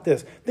think about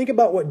this. Think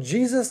about what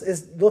Jesus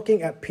is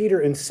looking at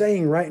Peter and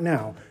saying right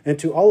now and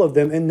to all of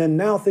them. And then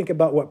now think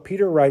about what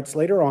Peter writes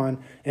later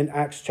on in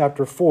Acts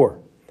chapter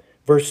 4,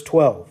 verse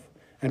 12.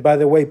 And by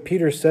the way,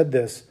 Peter said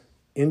this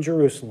in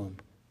Jerusalem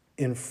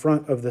in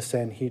front of the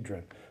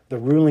Sanhedrin, the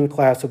ruling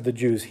class of the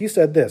Jews. He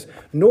said this,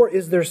 nor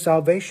is there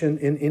salvation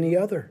in any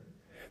other.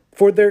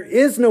 For there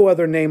is no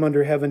other name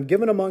under heaven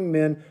given among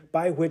men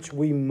by which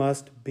we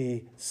must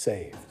be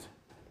saved.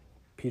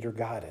 Peter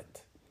got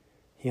it.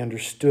 He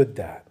understood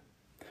that.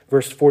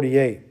 Verse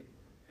 48,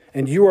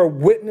 and you are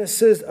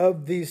witnesses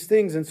of these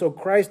things. And so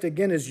Christ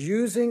again is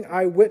using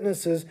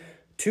eyewitnesses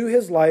to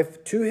his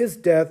life, to his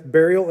death,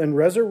 burial, and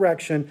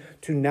resurrection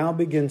to now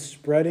begin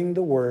spreading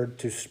the word,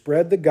 to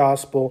spread the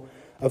gospel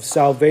of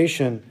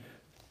salvation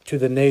to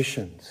the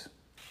nations.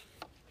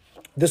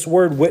 This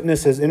word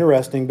witness is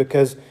interesting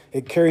because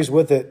it carries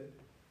with it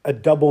a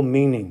double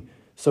meaning,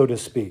 so to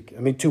speak. I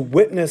mean, to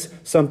witness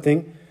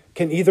something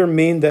can either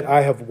mean that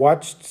I have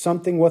watched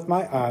something with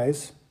my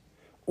eyes,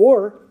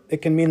 or it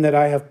can mean that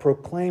I have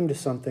proclaimed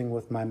something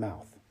with my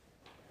mouth.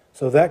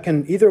 So that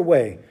can, either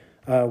way,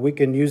 we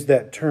can use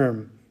that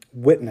term,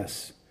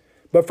 witness.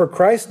 But for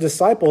Christ's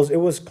disciples, it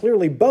was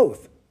clearly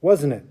both,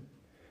 wasn't it?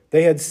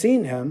 They had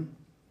seen him,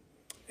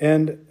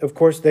 And of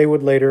course, they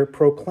would later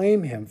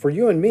proclaim him. For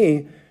you and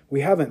me,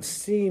 we haven't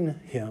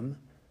seen him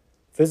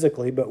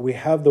physically, but we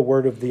have the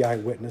word of the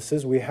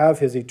eyewitnesses. We have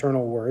his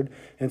eternal word.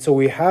 And so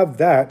we have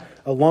that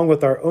along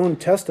with our own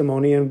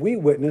testimony, and we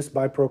witness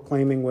by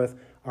proclaiming with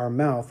our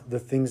mouth the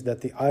things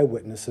that the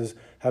eyewitnesses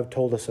have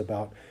told us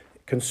about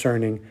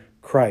concerning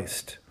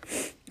Christ.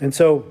 And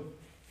so,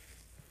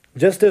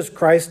 just as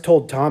Christ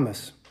told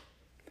Thomas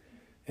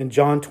in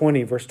John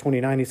 20, verse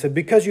 29, he said,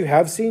 because you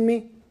have seen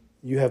me,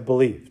 you have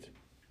believed.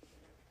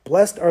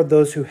 Blessed are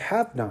those who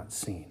have not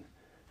seen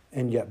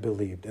and yet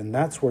believed. And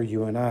that's where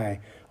you and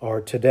I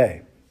are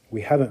today.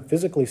 We haven't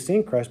physically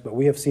seen Christ, but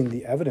we have seen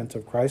the evidence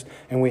of Christ,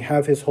 and we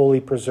have his holy,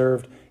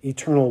 preserved,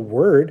 eternal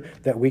word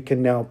that we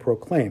can now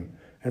proclaim.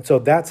 And so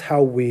that's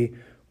how we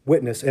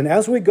witness. And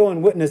as we go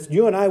and witness,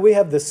 you and I, we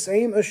have the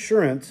same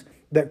assurance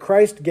that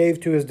Christ gave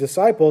to his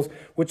disciples,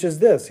 which is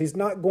this: he's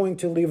not going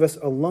to leave us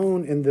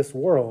alone in this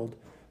world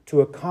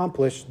to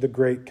accomplish the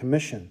Great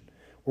Commission.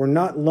 We're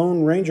not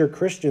Lone Ranger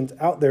Christians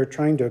out there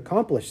trying to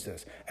accomplish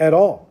this at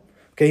all.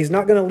 Okay, he's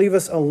not going to leave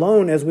us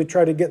alone as we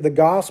try to get the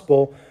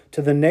gospel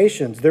to the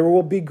nations. There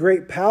will be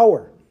great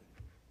power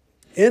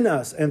in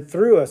us and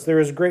through us. There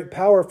is great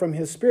power from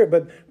his Spirit,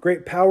 but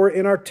great power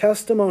in our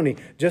testimony,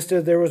 just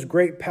as there was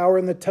great power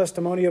in the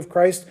testimony of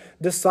Christ's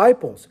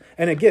disciples.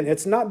 And again,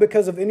 it's not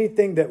because of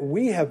anything that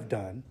we have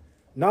done,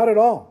 not at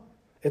all.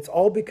 It's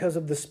all because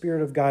of the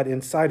Spirit of God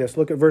inside us.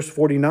 Look at verse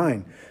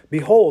 49.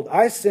 Behold,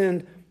 I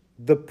send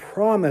the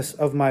promise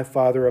of my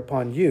Father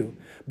upon you,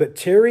 but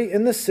tarry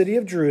in the city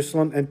of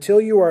Jerusalem until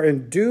you are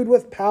endued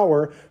with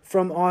power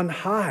from on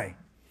high.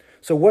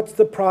 So what's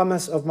the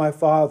promise of my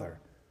Father?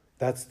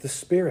 That's the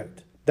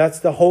Spirit. That's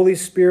the Holy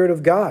Spirit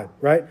of God,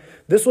 right?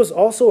 This was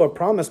also a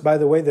promise, by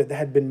the way, that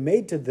had been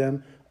made to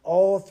them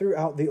all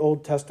throughout the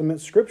Old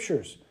Testament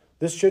scriptures.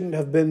 This shouldn't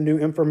have been new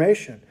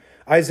information.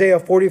 Isaiah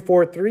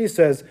 44:3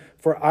 says,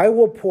 for I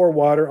will pour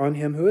water on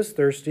him who is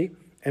thirsty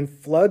and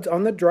floods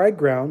on the dry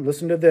ground.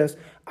 Listen to this.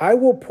 I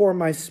will pour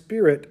my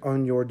Spirit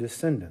on your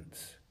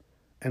descendants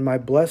and my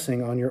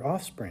blessing on your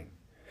offspring.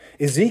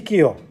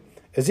 Ezekiel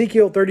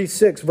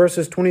 36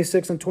 verses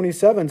 26 and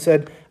 27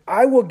 said,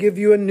 I will give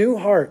you a new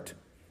heart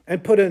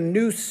and put a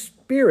new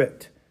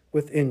spirit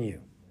within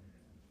you.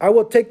 I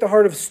will take the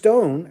heart of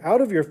stone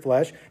out of your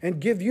flesh and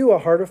give you a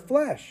heart of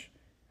flesh.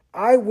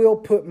 I will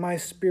put my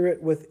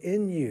Spirit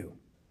within you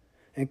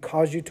and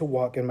cause you to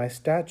walk in my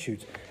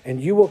statutes,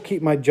 and you will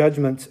keep my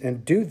judgments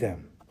and do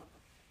them.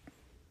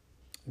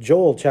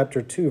 Joel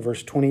chapter 2,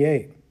 verse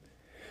 28.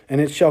 And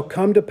it shall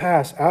come to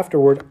pass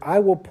afterward, I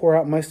will pour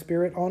out my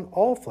Spirit on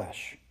all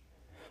flesh.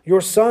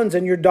 Your sons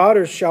and your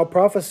daughters shall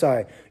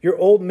prophesy. Your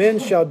old men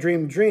shall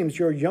dream dreams.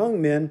 Your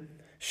young men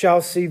shall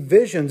see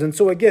visions. And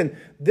so again,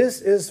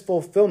 this is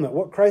fulfillment.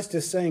 What Christ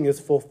is saying is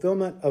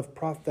fulfillment of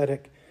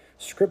prophetic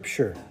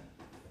scripture.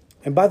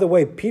 And by the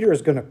way, Peter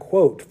is going to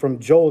quote from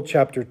Joel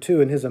chapter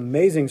 2 in his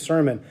amazing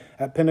sermon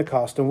at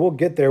Pentecost. And we'll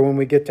get there when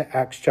we get to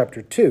Acts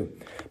chapter 2.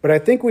 But I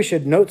think we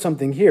should note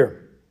something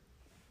here.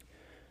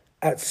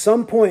 At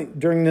some point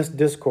during this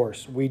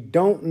discourse, we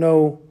don't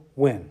know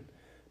when,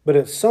 but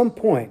at some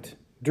point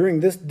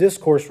during this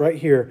discourse right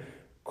here,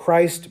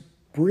 Christ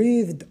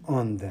breathed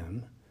on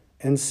them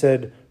and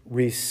said,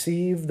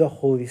 receive the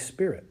Holy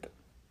Spirit.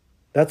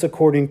 That's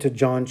according to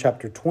John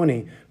chapter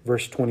 20,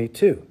 verse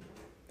 22.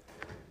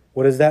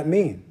 What does that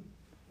mean?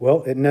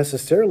 Well, it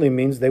necessarily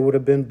means they would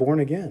have been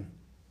born again.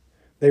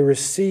 They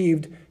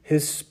received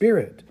his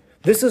Spirit.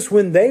 This is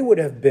when they would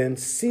have been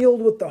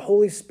sealed with the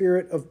Holy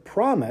Spirit of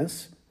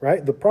promise,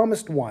 right? The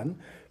promised one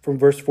from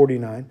verse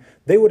 49.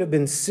 They would have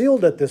been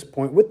sealed at this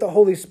point with the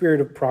Holy Spirit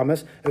of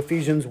promise,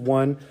 Ephesians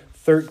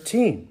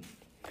 1:13.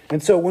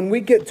 And so when we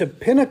get to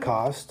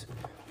Pentecost,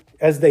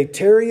 as they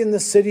tarry in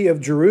the city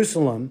of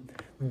Jerusalem,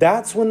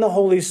 that's when the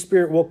Holy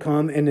Spirit will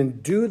come and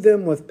endue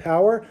them with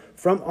power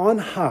from on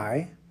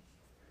high,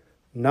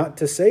 not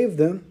to save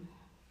them,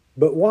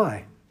 but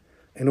why?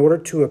 In order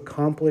to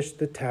accomplish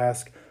the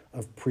task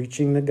of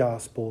preaching the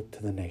gospel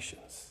to the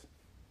nations.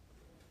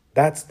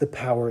 That's the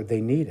power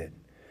they needed.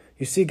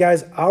 You see,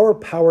 guys, our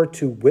power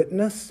to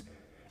witness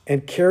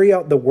and carry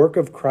out the work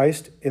of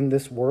Christ in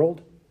this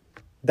world,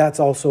 that's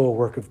also a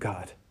work of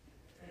God.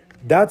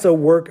 That's a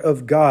work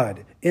of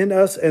God in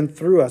us and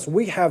through us.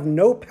 We have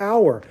no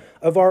power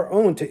of our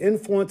own to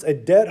influence a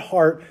dead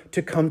heart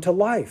to come to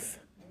life.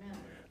 Amen.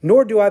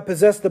 Nor do I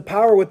possess the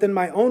power within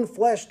my own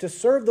flesh to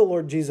serve the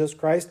Lord Jesus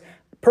Christ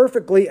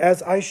perfectly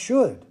as I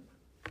should.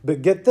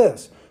 But get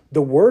this.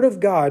 The Word of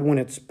God, when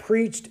it's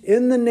preached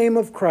in the name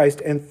of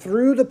Christ and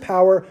through the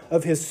power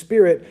of his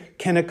Spirit,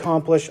 can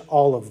accomplish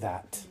all of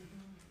that.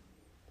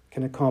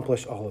 Can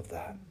accomplish all of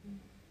that.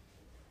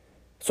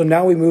 So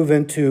now we move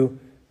into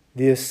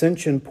the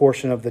ascension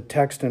portion of the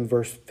text in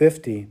verse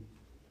 50.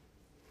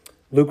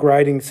 Luke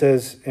writing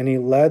says, and he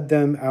led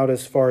them out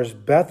as far as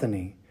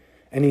Bethany,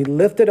 and he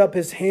lifted up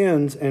his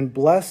hands and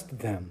blessed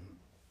them.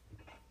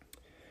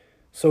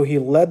 So he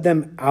led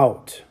them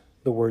out,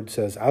 the word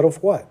says. Out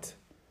of what?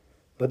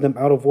 Led them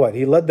out of what?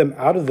 He led them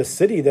out of the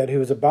city that he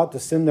was about to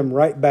send them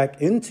right back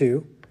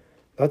into.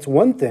 That's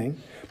one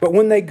thing. But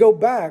when they go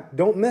back,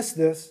 don't miss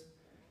this,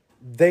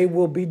 they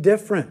will be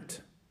different.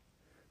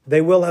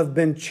 They will have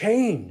been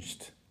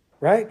changed,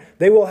 right?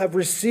 They will have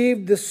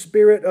received the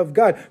Spirit of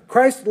God.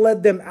 Christ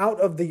led them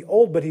out of the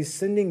old, but he's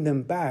sending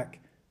them back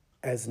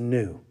as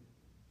new.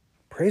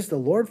 Praise the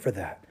Lord for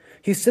that.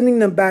 He's sending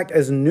them back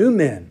as new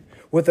men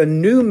with a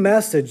new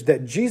message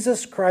that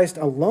Jesus Christ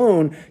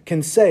alone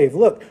can save.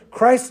 Look,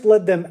 Christ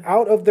led them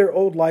out of their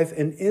old life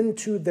and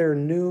into their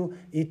new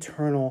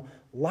eternal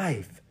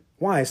life.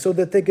 Why? So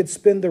that they could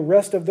spend the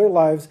rest of their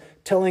lives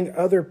telling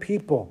other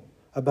people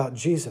about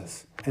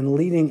Jesus and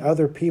leading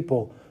other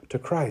people to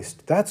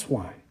Christ. That's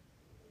why.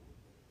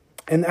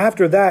 And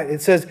after that,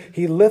 it says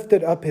he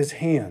lifted up his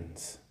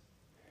hands.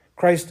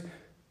 Christ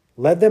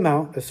led them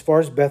out as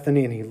far as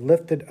Bethany, and he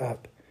lifted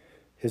up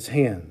his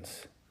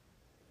hands.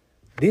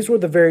 These were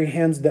the very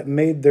hands that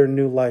made their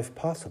new life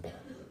possible.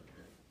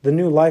 The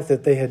new life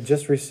that they had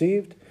just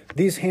received,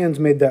 these hands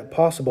made that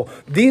possible.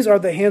 These are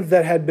the hands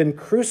that had been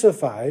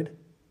crucified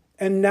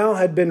and now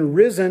had been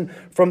risen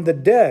from the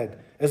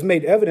dead, as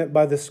made evident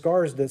by the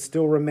scars that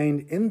still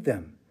remained in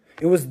them.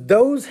 It was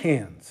those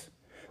hands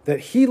that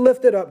he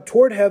lifted up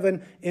toward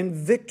heaven in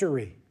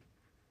victory.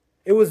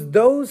 It was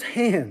those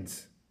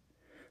hands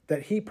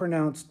that he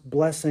pronounced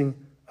blessing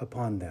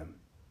upon them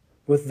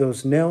with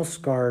those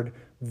nail-scarred,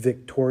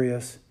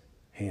 victorious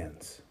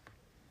hands.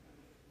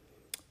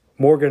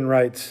 Morgan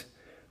writes,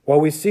 while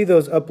we see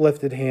those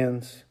uplifted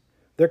hands,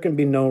 there can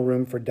be no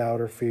room for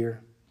doubt or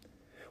fear.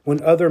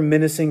 When other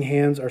menacing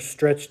hands are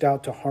stretched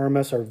out to harm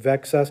us or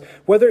vex us,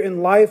 whether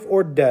in life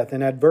or death,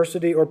 in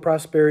adversity or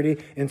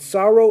prosperity, in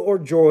sorrow or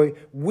joy,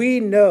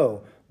 we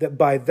know that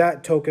by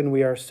that token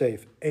we are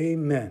safe.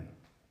 Amen.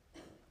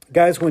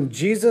 Guys, when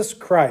Jesus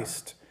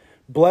Christ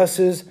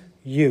blesses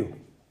you,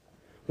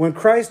 when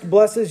Christ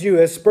blesses you,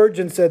 as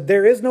Spurgeon said,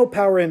 there is no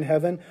power in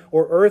heaven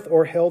or earth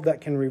or hell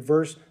that can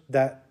reverse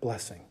that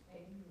blessing.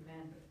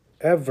 Amen.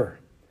 Ever.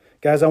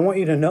 Guys, I want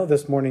you to know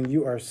this morning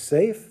you are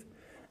safe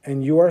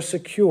and you are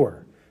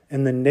secure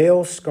in the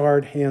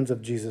nail-scarred hands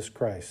of Jesus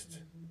Christ.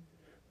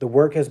 The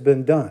work has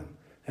been done,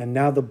 and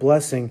now the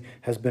blessing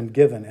has been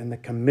given, and the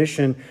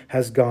commission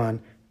has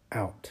gone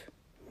out.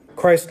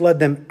 Christ led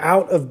them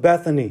out of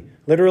Bethany,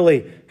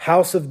 literally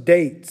house of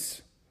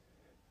dates.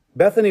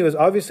 Bethany was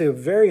obviously a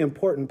very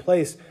important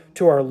place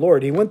to our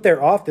Lord. He went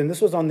there often.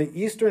 This was on the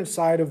eastern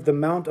side of the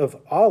Mount of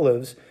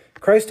Olives.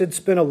 Christ had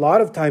spent a lot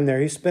of time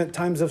there. He spent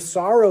times of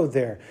sorrow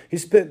there. He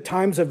spent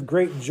times of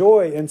great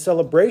joy and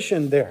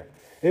celebration there.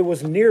 It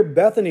was near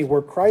Bethany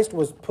where Christ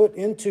was put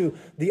into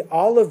the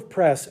olive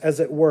press, as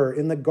it were,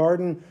 in the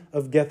Garden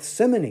of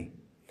Gethsemane.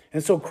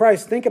 And so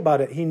Christ, think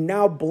about it, he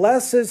now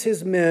blesses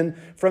his men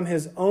from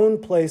his own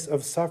place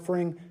of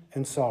suffering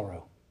and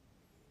sorrow.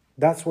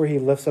 That's where he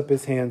lifts up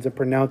his hands and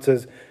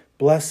pronounces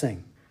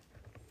blessing.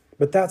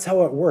 But that's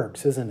how it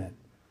works, isn't it?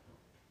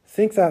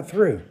 Think that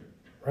through.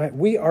 Right?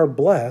 We are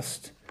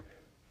blessed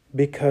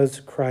because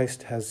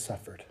Christ has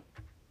suffered.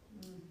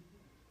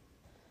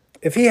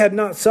 If he had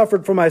not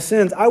suffered for my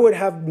sins, I would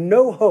have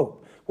no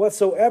hope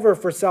whatsoever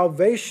for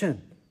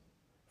salvation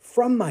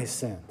from my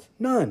sins.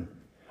 None.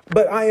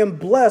 But I am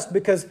blessed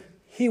because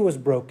he was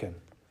broken.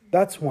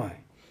 That's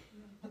why.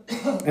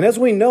 And as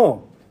we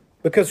know,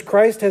 because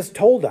Christ has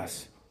told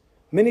us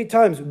many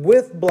times,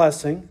 with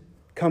blessing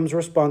comes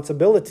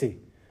responsibility.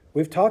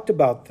 We've talked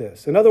about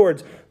this. In other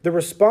words, the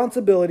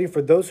responsibility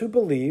for those who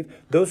believe,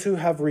 those who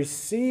have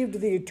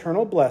received the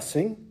eternal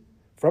blessing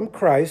from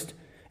Christ,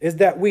 is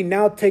that we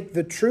now take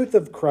the truth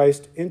of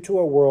Christ into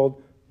a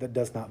world that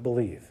does not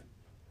believe.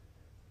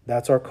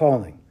 That's our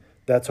calling.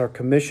 That's our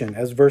commission.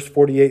 As verse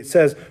 48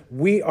 says,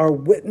 we are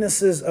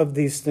witnesses of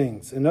these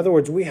things. In other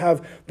words, we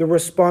have the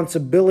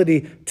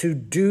responsibility to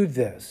do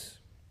this.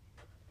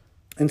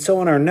 And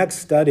so in our next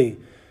study,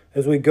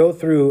 as we go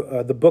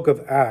through the book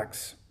of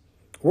Acts,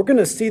 we're going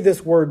to see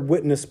this word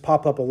witness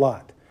pop up a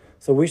lot.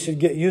 So we should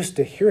get used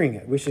to hearing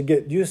it. We should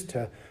get used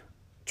to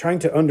trying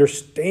to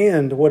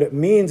understand what it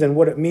means and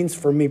what it means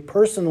for me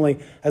personally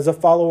as a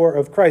follower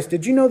of Christ.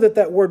 Did you know that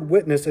that word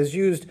witness is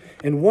used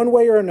in one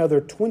way or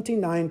another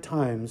 29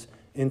 times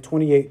in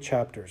 28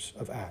 chapters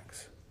of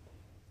Acts?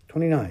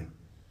 29.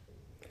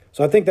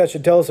 So I think that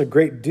should tell us a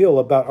great deal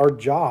about our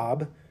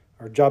job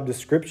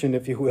description,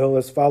 if you will,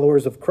 as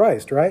followers of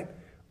Christ, right?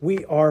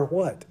 We are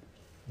what?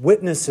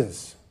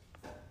 Witnesses.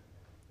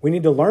 We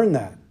need to learn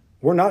that.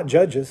 We're not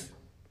judges.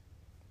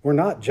 We're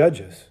not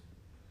judges.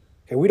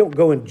 Okay, we don't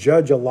go and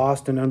judge a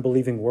lost and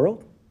unbelieving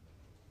world.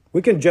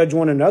 We can judge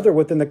one another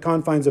within the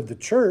confines of the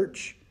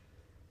church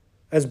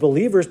as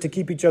believers to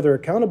keep each other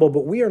accountable,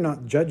 but we are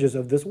not judges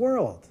of this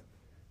world.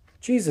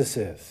 Jesus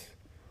is.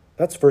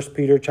 That's 1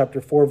 Peter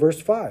chapter 4,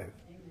 verse 5. Amen.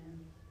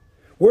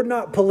 We're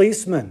not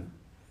policemen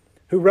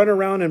who run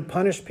around and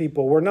punish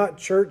people. We're not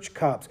church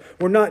cops.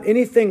 We're not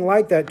anything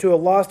like that to a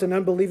lost and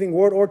unbelieving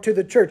world or to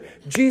the church.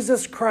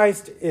 Jesus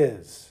Christ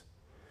is.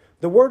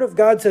 The Word of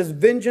God says,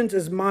 vengeance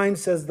is mine,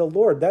 says the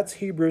Lord. That's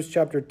Hebrews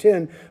chapter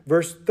 10,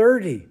 verse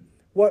 30.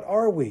 What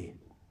are we?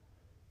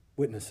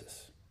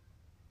 Witnesses.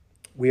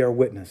 We are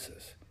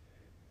witnesses.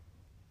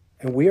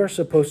 And we are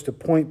supposed to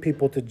point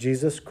people to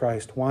Jesus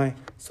Christ. Why?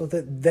 So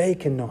that they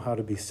can know how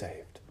to be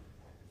saved.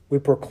 We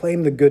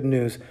proclaim the good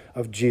news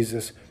of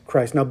Jesus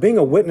Christ. Now, being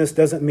a witness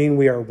doesn't mean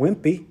we are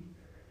wimpy.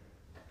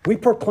 We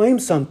proclaim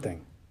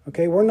something.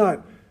 Okay? We're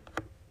not,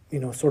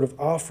 sort of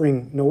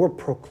offering. No, we're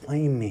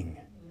proclaiming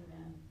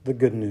the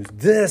good news.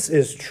 This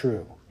is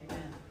true.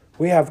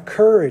 We have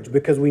courage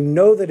because we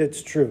know that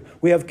it's true.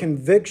 We have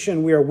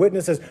conviction. We are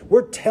witnesses.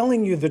 We're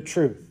telling you the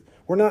truth.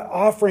 We're not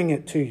offering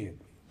it to you.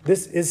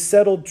 This is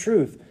settled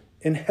truth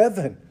in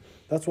heaven.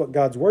 That's what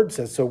God's word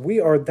says. So we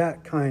are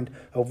that kind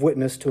of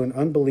witness to an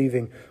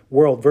unbelieving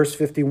world. Verse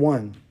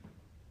 51.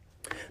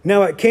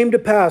 Now it came to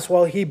pass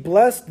while he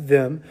blessed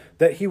them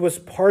that he was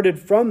parted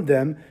from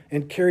them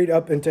and carried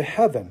up into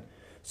heaven.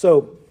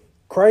 So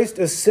Christ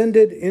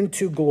ascended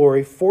into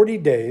glory 40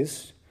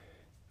 days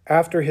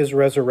after his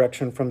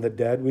resurrection from the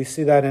dead. We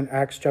see that in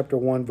Acts chapter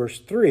 1, verse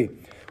 3,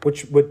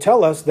 which would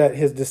tell us that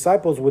his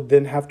disciples would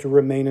then have to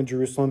remain in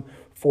Jerusalem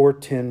for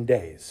 10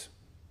 days,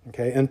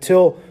 okay,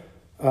 until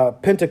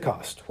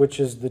Pentecost, which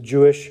is the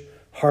Jewish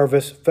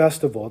harvest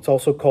festival. It's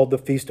also called the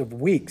Feast of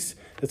Weeks.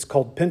 It's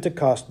called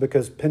Pentecost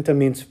because Penta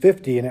means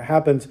 50, and it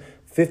happens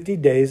 50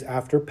 days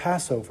after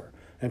Passover.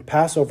 And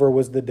Passover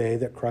was the day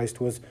that Christ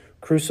was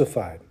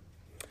crucified.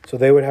 So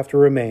they would have to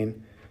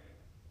remain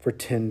for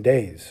 10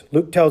 days.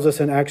 Luke tells us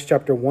in Acts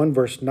chapter 1,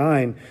 verse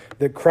 9,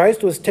 that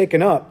Christ was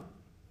taken up,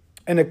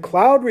 and a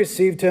cloud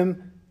received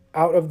him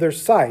out of their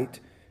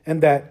sight,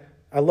 and that,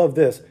 I love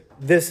this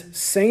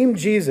same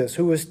Jesus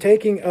who was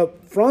taking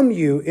up from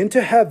you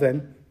into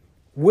heaven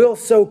will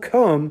so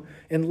come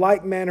in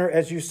like manner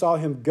as you saw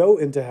him go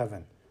into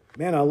heaven.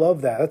 Man, I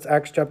love that. That's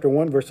Acts chapter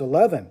 1, verse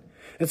 11.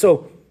 And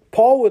so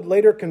Paul would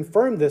later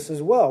confirm this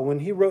as well when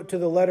he wrote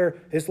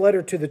his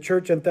letter to the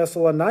church in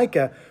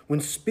Thessalonica, when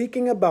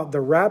speaking about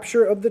the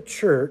rapture of the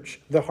church,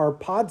 the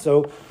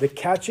harpazo, the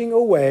catching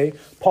away.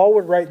 Paul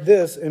would write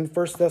this in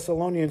 1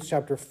 Thessalonians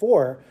chapter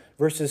 4,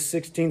 verses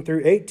 16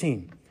 through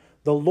 18.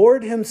 The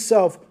Lord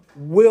himself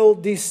will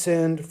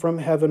descend from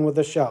heaven with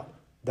a shout.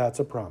 That's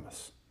a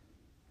promise.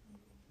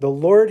 The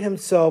Lord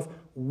himself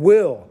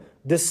will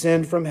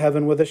descend from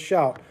heaven with a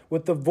shout,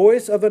 with the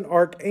voice of an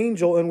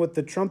archangel and with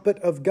the trumpet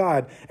of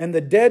God. And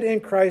the dead in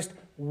Christ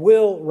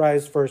will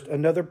rise first.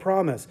 Another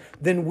promise.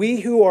 Then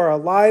we who are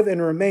alive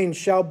and remain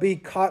shall be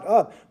caught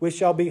up. We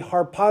shall be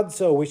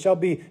harpazo. We shall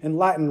be, in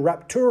Latin,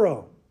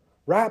 rapturo,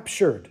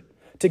 raptured,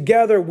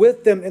 together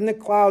with them in the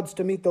clouds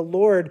to meet the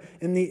Lord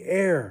in the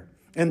air.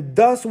 And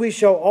thus we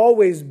shall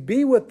always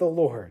be with the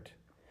Lord.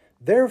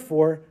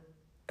 Therefore,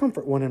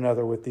 comfort one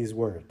another with these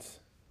words.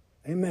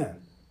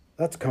 Amen.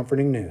 That's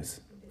comforting news.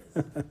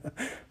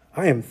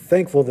 I am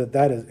thankful that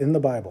that is in the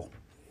Bible.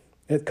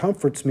 It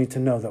comforts me to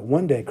know that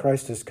one day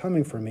Christ is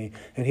coming for me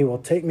and he will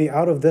take me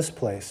out of this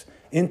place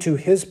into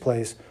his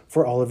place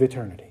for all of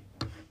eternity.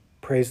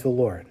 Praise the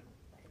Lord.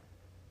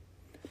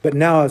 But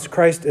now as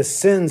Christ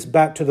ascends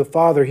back to the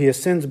Father, he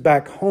ascends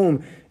back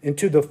home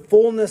into the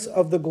fullness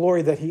of the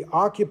glory that he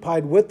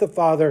occupied with the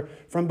Father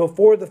from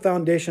before the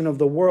foundation of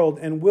the world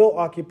and will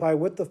occupy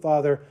with the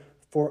Father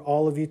for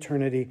all of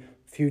eternity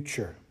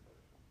future.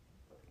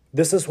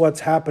 This is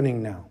what's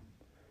happening now.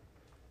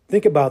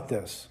 Think about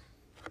this.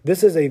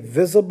 This is a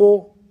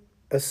visible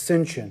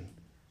ascension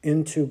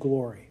into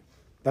glory.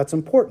 That's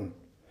important.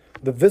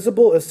 The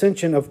visible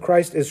ascension of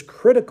Christ is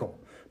critical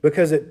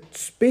because it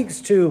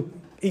speaks to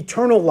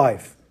eternal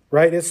life,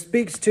 right? It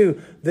speaks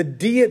to the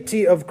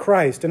deity of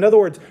Christ. In other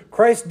words,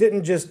 Christ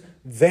didn't just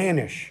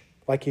vanish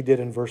like he did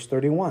in verse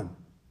 31.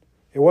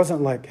 It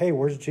wasn't like, hey,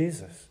 where's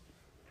Jesus?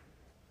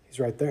 He's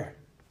right there.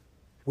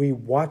 We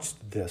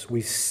watched this.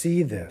 We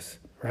see this,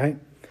 right?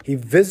 He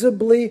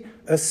visibly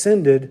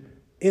ascended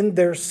in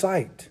their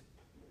sight.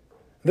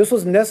 This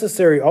was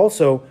necessary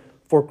also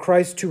for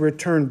Christ to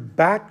return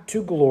back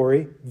to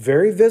glory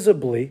very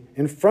visibly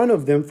in front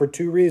of them for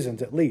two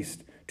reasons, at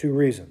least two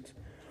reasons.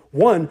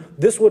 One,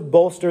 this would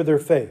bolster their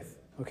faith.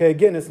 Okay,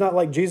 again, it's not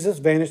like Jesus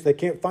vanished. They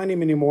can't find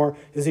him anymore.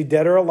 Is he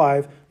dead or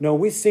alive? No,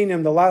 we've seen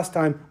him the last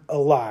time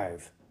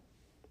alive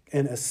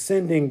and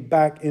ascending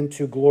back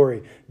into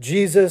glory.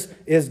 Jesus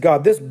is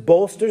God. This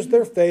bolsters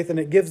their faith and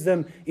it gives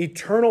them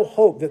eternal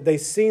hope that they've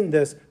seen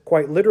this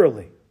quite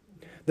literally.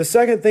 The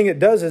second thing it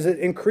does is it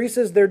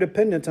increases their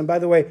dependence. And by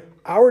the way,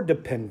 our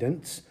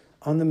dependence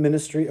on the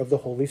ministry of the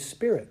Holy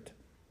Spirit,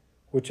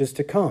 which is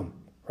to come,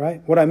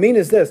 right? What I mean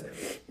is this.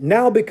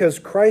 Now, because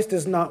Christ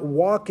is not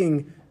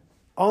walking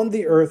on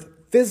the earth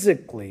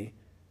physically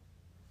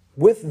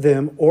with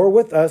them or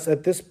with us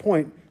at this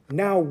point,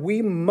 now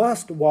we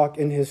must walk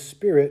in his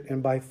Spirit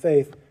and by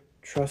faith,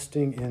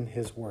 trusting in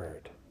his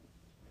word.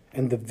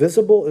 And the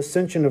visible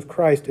ascension of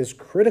Christ is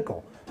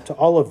critical to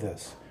all of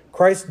this.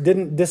 Christ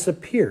didn't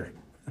disappear.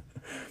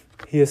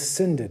 He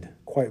ascended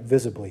quite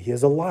visibly. He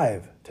is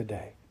alive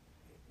today.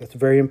 That's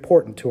very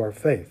important to our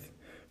faith.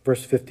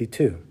 Verse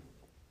 52.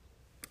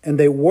 And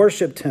they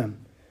worshiped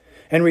him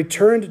and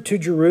returned to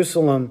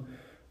Jerusalem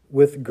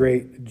with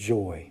great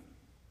joy.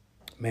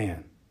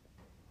 Man,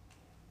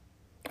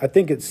 I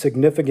think it's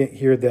significant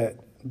here that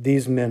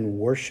these men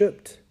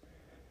worshiped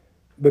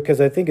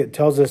because I think it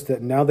tells us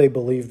that now they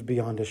believed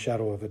beyond a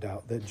shadow of a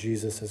doubt that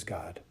Jesus is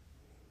God.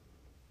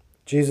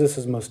 Jesus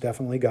is most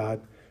definitely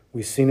God.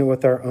 We've seen it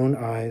with our own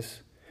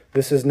eyes.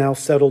 This is now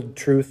settled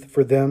truth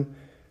for them,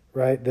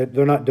 right?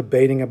 They're not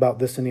debating about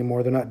this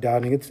anymore. They're not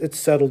doubting. It's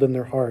settled in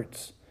their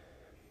hearts.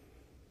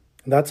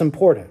 And that's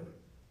important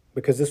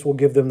because this will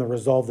give them the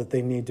resolve that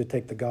they need to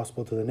take the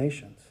gospel to the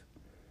nations.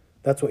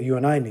 That's what you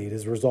and I need,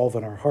 is resolve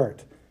in our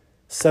heart.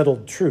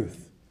 Settled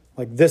truth.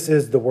 Like, this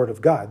is the word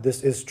of God.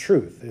 This is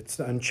truth. It's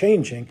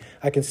unchanging.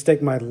 I can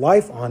stake my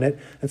life on it.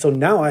 And so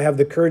now I have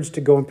the courage to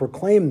go and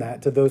proclaim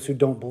that to those who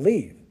don't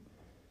believe.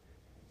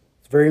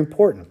 It's very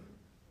important.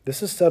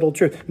 This is settled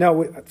truth.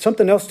 Now,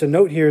 something else to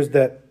note here is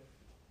that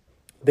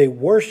they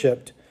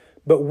worshiped,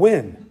 but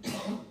when?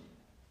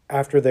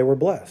 After they were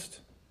blessed.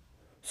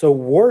 So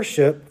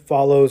worship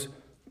follows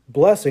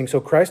blessing. So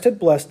Christ had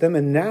blessed them,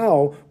 and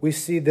now we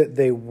see that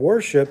they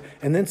worship,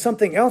 and then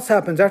something else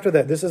happens after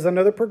that. This is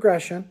another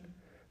progression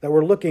that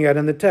we're looking at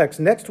in the text.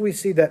 Next, we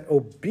see that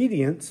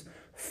obedience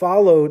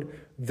followed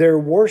their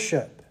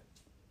worship.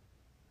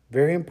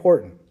 Very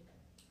important.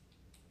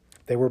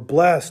 They were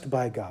blessed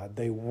by God.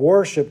 They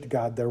worshiped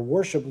God. Their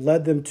worship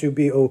led them to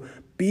be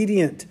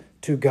obedient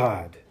to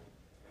God.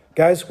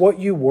 Guys, what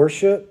you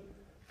worship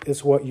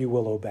is what you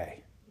will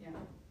obey. Yeah.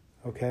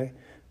 Okay?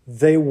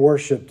 They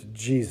worshiped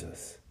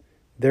Jesus.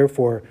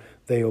 Therefore,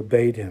 they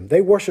obeyed him.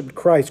 They worshiped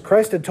Christ.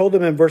 Christ had told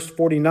them in verse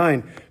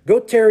 49, "Go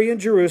tarry in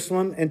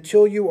Jerusalem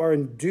until you are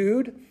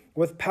endued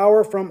with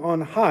power from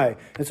on high."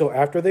 And so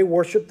after they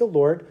worshiped the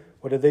Lord,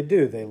 what did they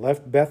do? They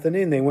left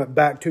Bethany and they went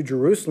back to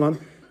Jerusalem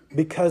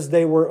because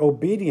they were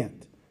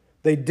obedient.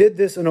 They did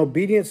this in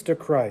obedience to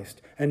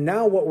Christ. And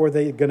now what were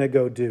they going to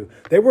go do?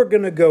 They were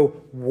going to go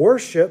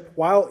worship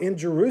while in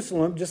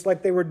Jerusalem, just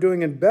like they were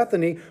doing in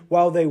Bethany,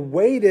 while they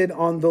waited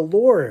on the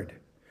Lord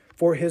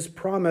for his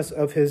promise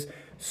of his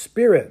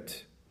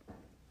Spirit.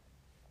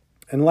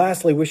 And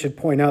lastly, we should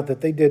point out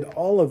that they did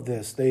all of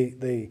this.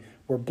 They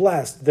were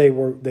blessed. They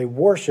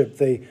worshiped.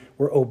 They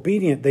were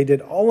obedient. They did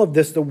all of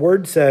this, the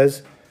word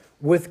says,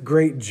 with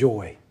great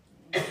joy.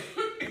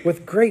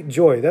 With great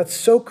joy. That's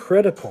so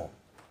critical.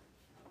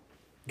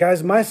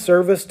 Guys, my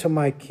service to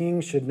my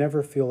King should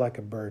never feel like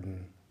a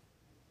burden.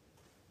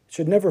 It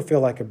should never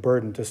feel like a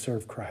burden to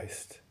serve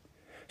Christ.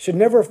 It should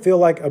never feel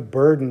like a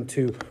burden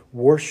to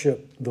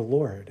worship the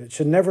Lord. It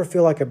should never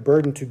feel like a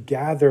burden to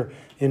gather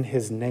in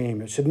his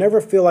name. It should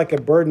never feel like a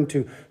burden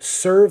to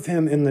serve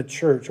him in the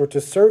church or to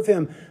serve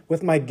him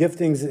with my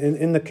giftings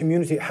in the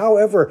community.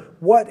 However,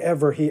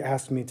 whatever he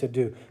asks me to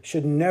do, it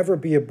should never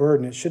be a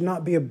burden. It should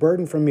not be a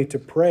burden for me to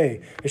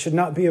pray. It should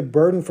not be a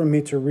burden for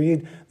me to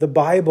read the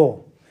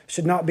Bible. It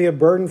should not be a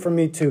burden for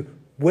me to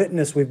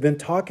witness. We've been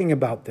talking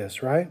about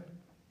this, right?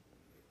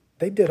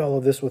 They did all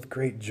of this with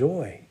great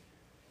joy.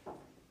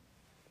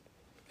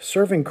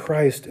 Serving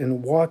Christ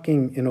and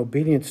walking in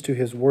obedience to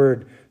his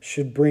word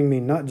should bring me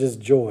not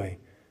just joy,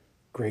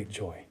 great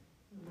joy.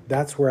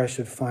 That's where I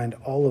should find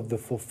all of the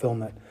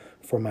fulfillment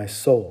for my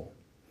soul.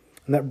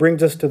 And that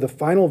brings us to the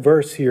final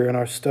verse here in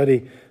our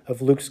study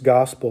of Luke's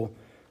gospel,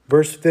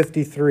 verse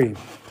 53,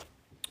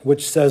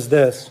 which says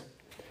this: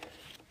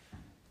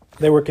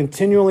 "They were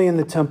continually in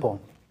the temple,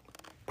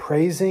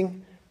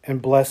 praising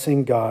and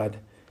blessing God.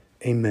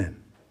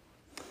 Amen."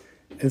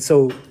 And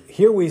so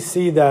here we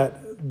see that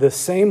the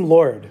same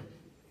Lord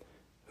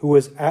who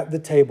was at the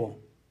table,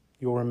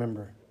 you'll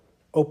remember,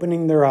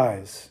 opening their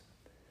eyes,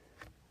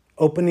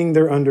 opening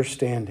their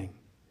understanding,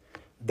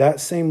 that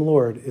same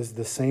Lord is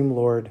the same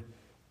Lord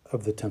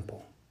of the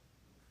temple.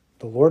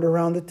 The Lord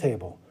around the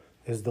table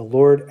is the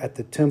Lord at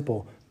the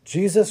temple.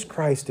 Jesus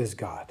Christ is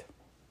God.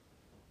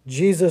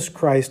 Jesus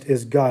Christ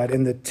is God.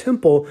 And the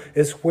temple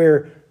is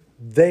where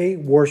they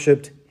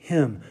worshiped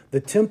him. The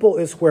temple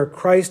is where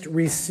Christ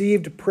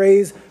received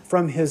praise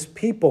from his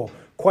people,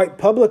 quite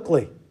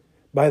publicly,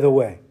 by the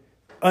way,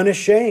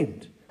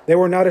 unashamed. They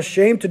were not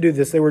ashamed to do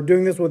this. They were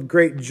doing this with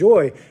great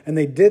joy, and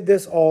they did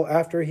this all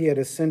after he had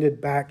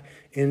ascended back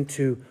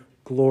into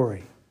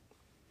glory.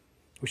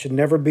 We should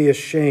never be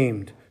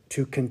ashamed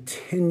to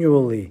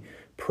continually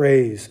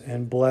praise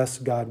and bless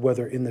God,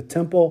 whether in the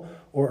temple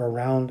or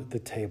around the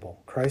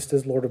table. Christ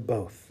is Lord of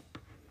both.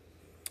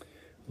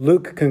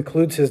 Luke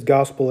concludes his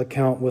gospel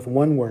account with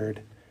one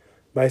word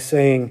by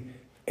saying,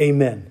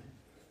 "Amen."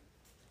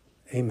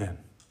 Amen.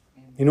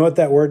 You know what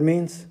that word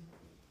means?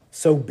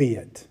 So be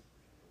it,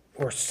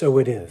 or so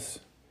it is.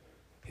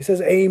 He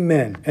says,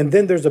 "Amen." And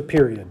then there's a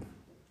period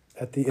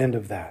at the end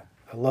of that.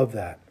 I love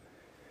that.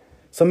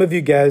 Some of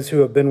you guys who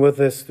have been with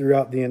us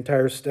throughout the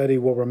entire study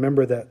will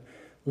remember that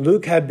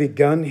Luke had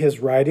begun his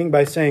writing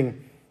by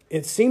saying,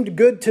 "It seemed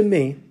good to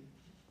me,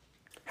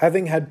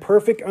 having had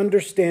perfect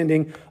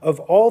understanding of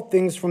all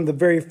things from the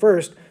very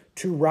first,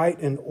 to write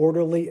an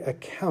orderly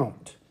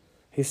account."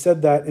 He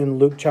said that in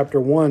Luke chapter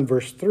 1,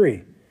 verse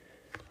 3.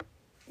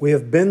 We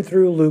have been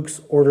through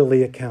Luke's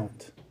orderly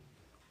account,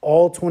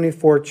 all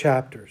 24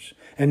 chapters.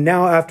 And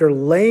now after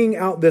laying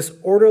out this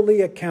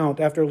orderly account,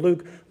 after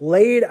Luke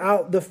laid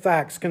out the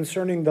facts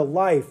concerning the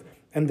life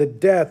and the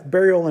death,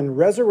 burial, and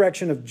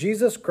resurrection of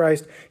Jesus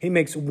Christ, he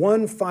makes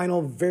one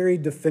final, very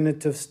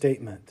definitive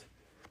statement.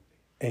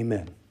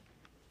 Amen.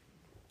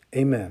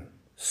 Amen.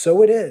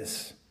 So it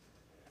is.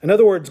 In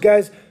other words,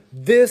 guys,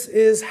 this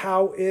is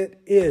how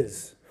it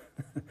is.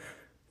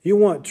 You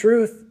want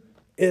truth?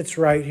 It's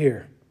right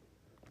here.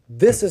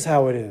 This is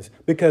how it is.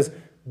 Because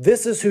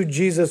this is who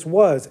Jesus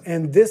was,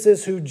 and this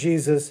is who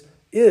Jesus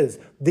is.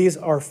 These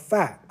are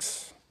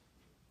facts.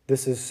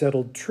 This is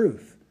settled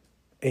truth.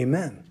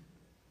 Amen.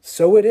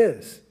 So it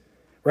is.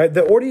 Right?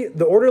 The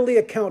orderly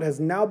account has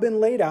now been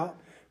laid out.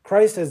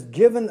 Christ has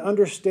given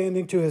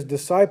understanding to his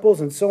disciples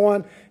and so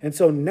on. And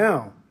so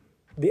now,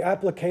 the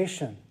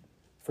application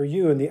for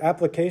you and the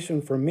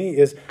application for me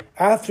is,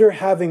 after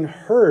having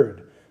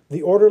heard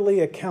the orderly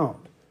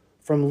account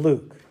from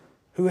Luke,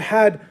 who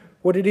had,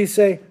 what did he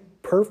say?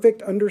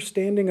 Perfect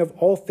understanding of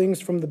all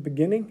things from the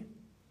beginning.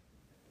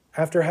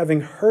 After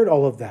having heard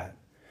all of that,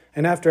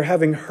 and after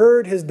having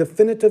heard his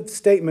definitive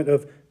statement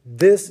of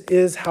this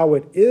is how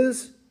it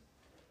is,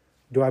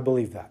 do I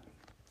believe that?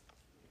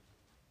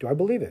 Do I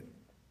believe it?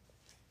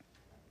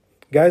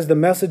 Guys, the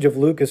message of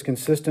Luke is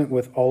consistent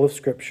with all of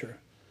Scripture.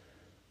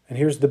 And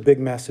here's the big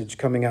message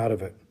coming out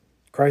of it.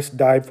 Christ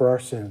died for our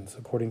sins,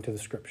 according to the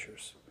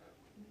Scriptures.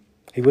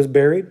 He was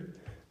buried,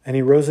 and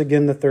he rose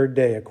again the third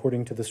day,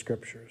 according to the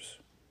Scriptures.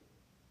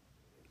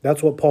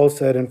 That's what Paul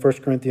said in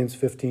 1 Corinthians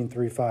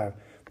 15:3-5.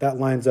 That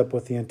lines up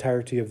with the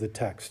entirety of the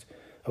text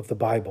of the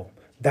Bible.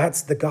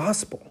 That's the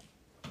gospel.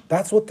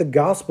 That's what the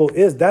gospel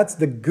is. That's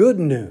the good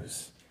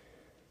news.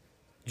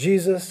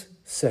 Jesus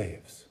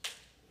saves.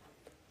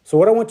 So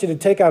what I want you to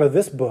take out of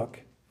this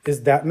book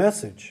is that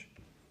message,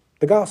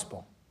 the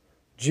gospel.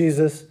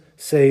 Jesus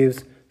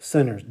saves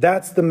sinners.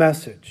 That's the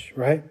message,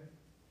 right?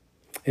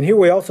 And here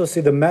we also see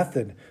the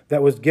method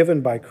that was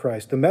given by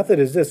Christ. The method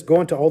is this: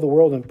 go into all the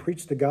world and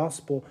preach the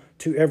gospel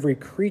to every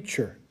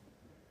creature.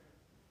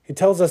 He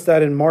tells us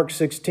that in Mark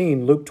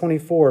 16, Luke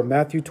 24,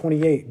 Matthew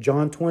 28,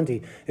 John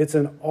 20. It's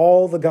in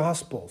all the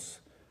gospels.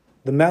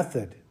 The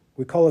method,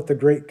 we call it the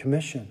Great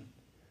Commission,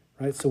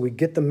 right? So we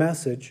get the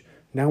message.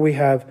 Now we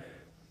have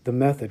the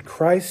method.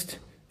 Christ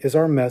is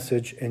our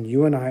message, and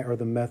you and I are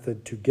the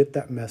method to get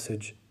that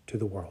message to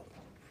the world.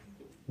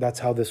 That's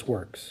how this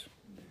works.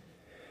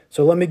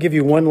 So let me give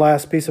you one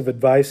last piece of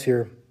advice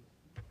here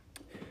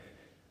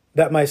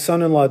that my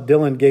son-in-law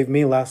Dylan gave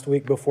me last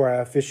week before I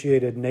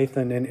officiated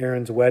Nathan and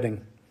Aaron's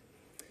wedding.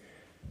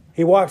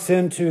 He walks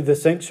into the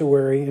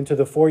sanctuary, into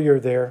the foyer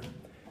there,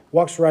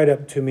 walks right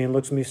up to me and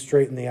looks me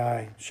straight in the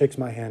eye, shakes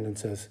my hand and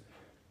says,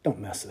 "Don't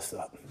mess this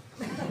up."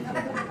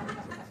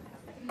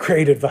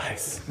 Great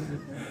advice.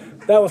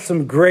 That was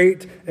some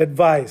great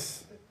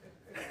advice.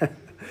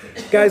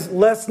 Guys,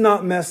 let's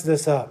not mess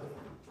this up.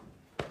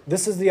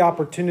 This is the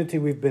opportunity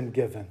we've been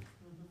given,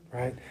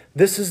 right?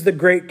 This is the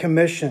Great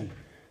Commission,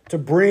 to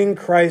bring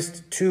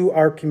Christ to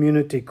our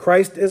community.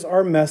 Christ is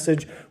our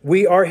message.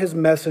 We are his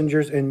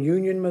messengers, and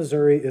Union,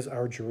 Missouri is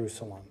our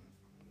Jerusalem.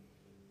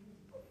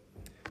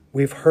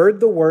 We've heard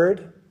the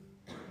word.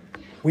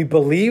 We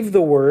believe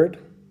the word.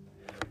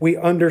 We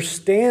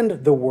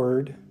understand the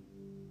word.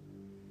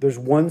 There's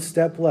one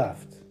step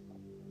left.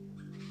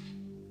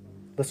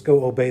 Let's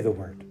go obey the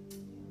word.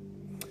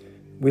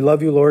 We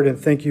love you, Lord, and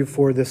thank you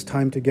for this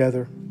time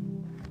together.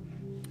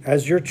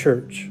 As your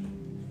church,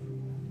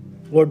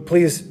 Lord,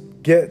 please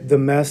get the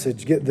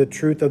message, get the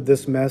truth of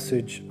this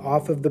message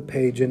off of the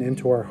page and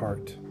into our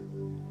heart.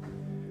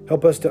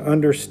 Help us to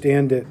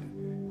understand it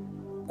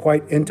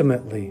quite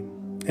intimately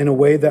in a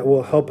way that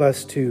will help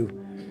us to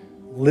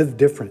live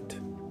different.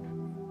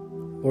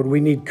 Lord, we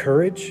need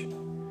courage.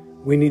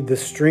 We need the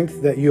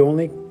strength that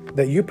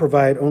you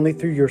provide only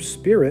through your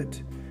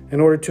Spirit in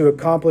order to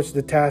accomplish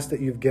the task that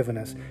you've given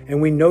us. And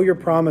we know your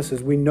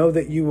promises. We know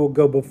that you will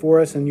go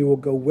before us and you will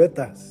go with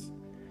us.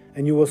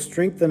 And you will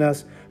strengthen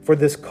us for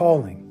this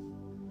calling.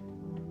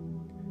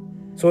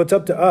 So it's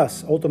up to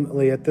us,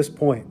 ultimately, at this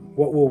point.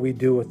 What will we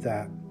do with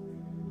that?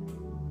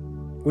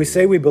 We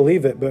say we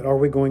believe it, but are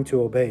we going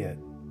to obey it?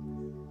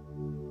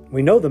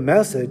 We know the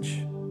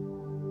message,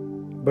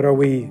 but are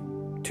we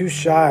too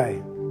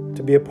shy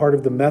to be a part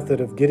of the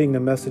method of getting the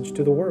message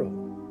to the world?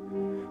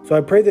 So I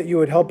pray that you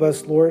would help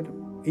us, Lord,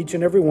 each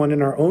and every one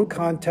in our own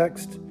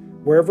context,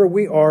 wherever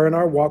we are in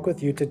our walk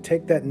with you, to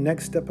take that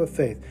next step of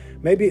faith.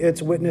 Maybe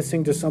it's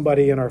witnessing to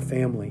somebody in our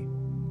family.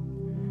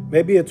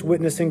 Maybe it's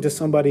witnessing to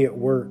somebody at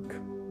work.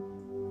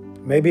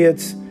 Maybe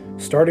it's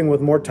starting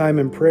with more time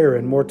in prayer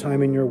and more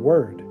time in your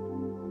word.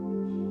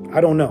 I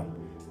don't know.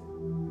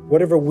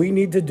 Whatever we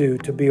need to do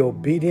to be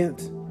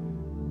obedient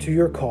to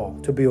your call,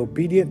 to be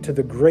obedient to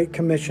the Great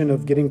Commission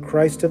of getting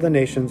Christ to the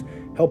nations,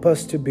 help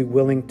us to be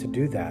willing to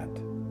do that.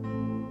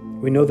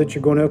 We know that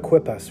you're going to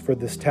equip us for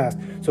this task.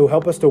 So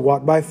help us to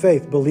walk by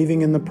faith,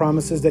 believing in the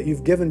promises that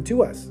you've given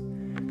to us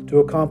to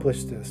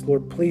accomplish this.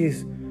 Lord,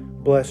 please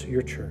bless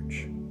your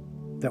church,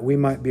 that we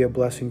might be a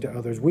blessing to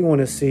others. We want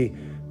to see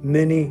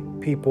many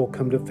people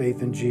come to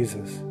faith in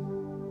Jesus.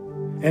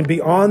 And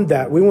beyond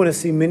that, we want to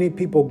see many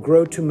people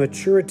grow to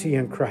maturity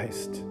in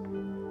Christ,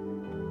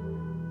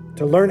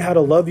 to learn how to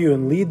love you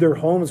and lead their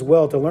homes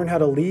well, to learn how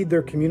to lead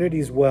their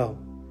communities well,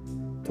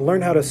 to learn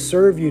how to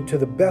serve you to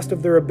the best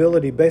of their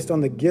ability based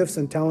on the gifts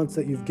and talents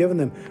that you've given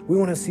them. We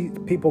want to see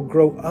people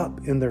grow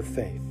up in their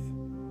faith.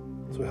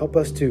 So help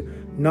us to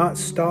not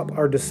stop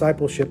our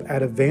discipleship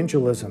at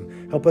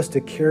evangelism. Help us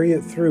to carry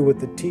it through with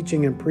the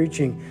teaching and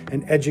preaching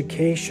and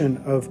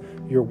education of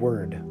your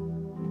word.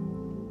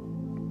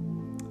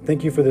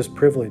 Thank you for this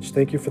privilege.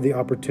 Thank you for the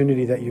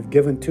opportunity that you've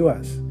given to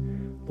us,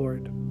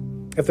 Lord.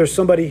 If there's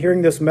somebody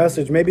hearing this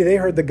message, maybe they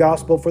heard the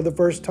gospel for the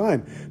first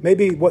time.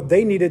 Maybe what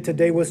they needed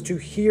today was to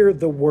hear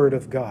the word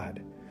of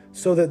God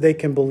so that they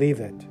can believe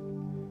it.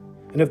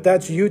 And if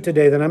that's you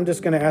today, then I'm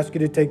just going to ask you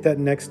to take that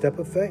next step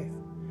of faith.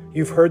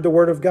 You've heard the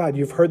word of God.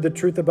 You've heard the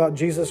truth about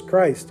Jesus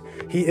Christ.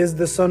 He is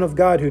the Son of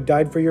God who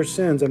died for your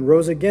sins and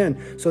rose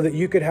again so that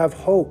you could have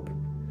hope,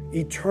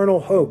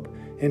 eternal hope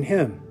in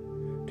him.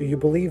 Do you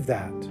believe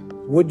that?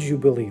 Would you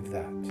believe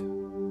that?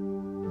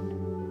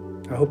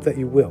 I hope that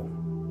you will.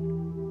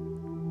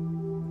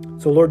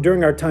 So, Lord,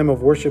 during our time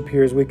of worship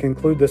here, as we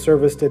conclude the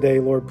service today,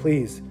 Lord,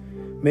 please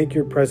make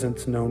your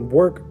presence known.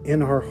 Work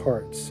in our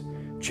hearts,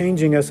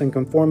 changing us and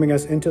conforming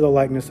us into the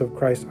likeness of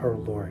Christ our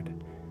Lord,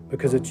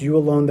 because it's you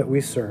alone that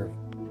we serve.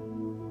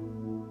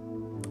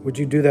 Would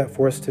you do that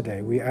for us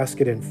today? We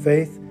ask it in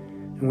faith,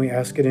 and we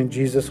ask it in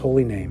Jesus'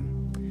 holy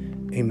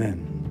name.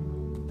 Amen.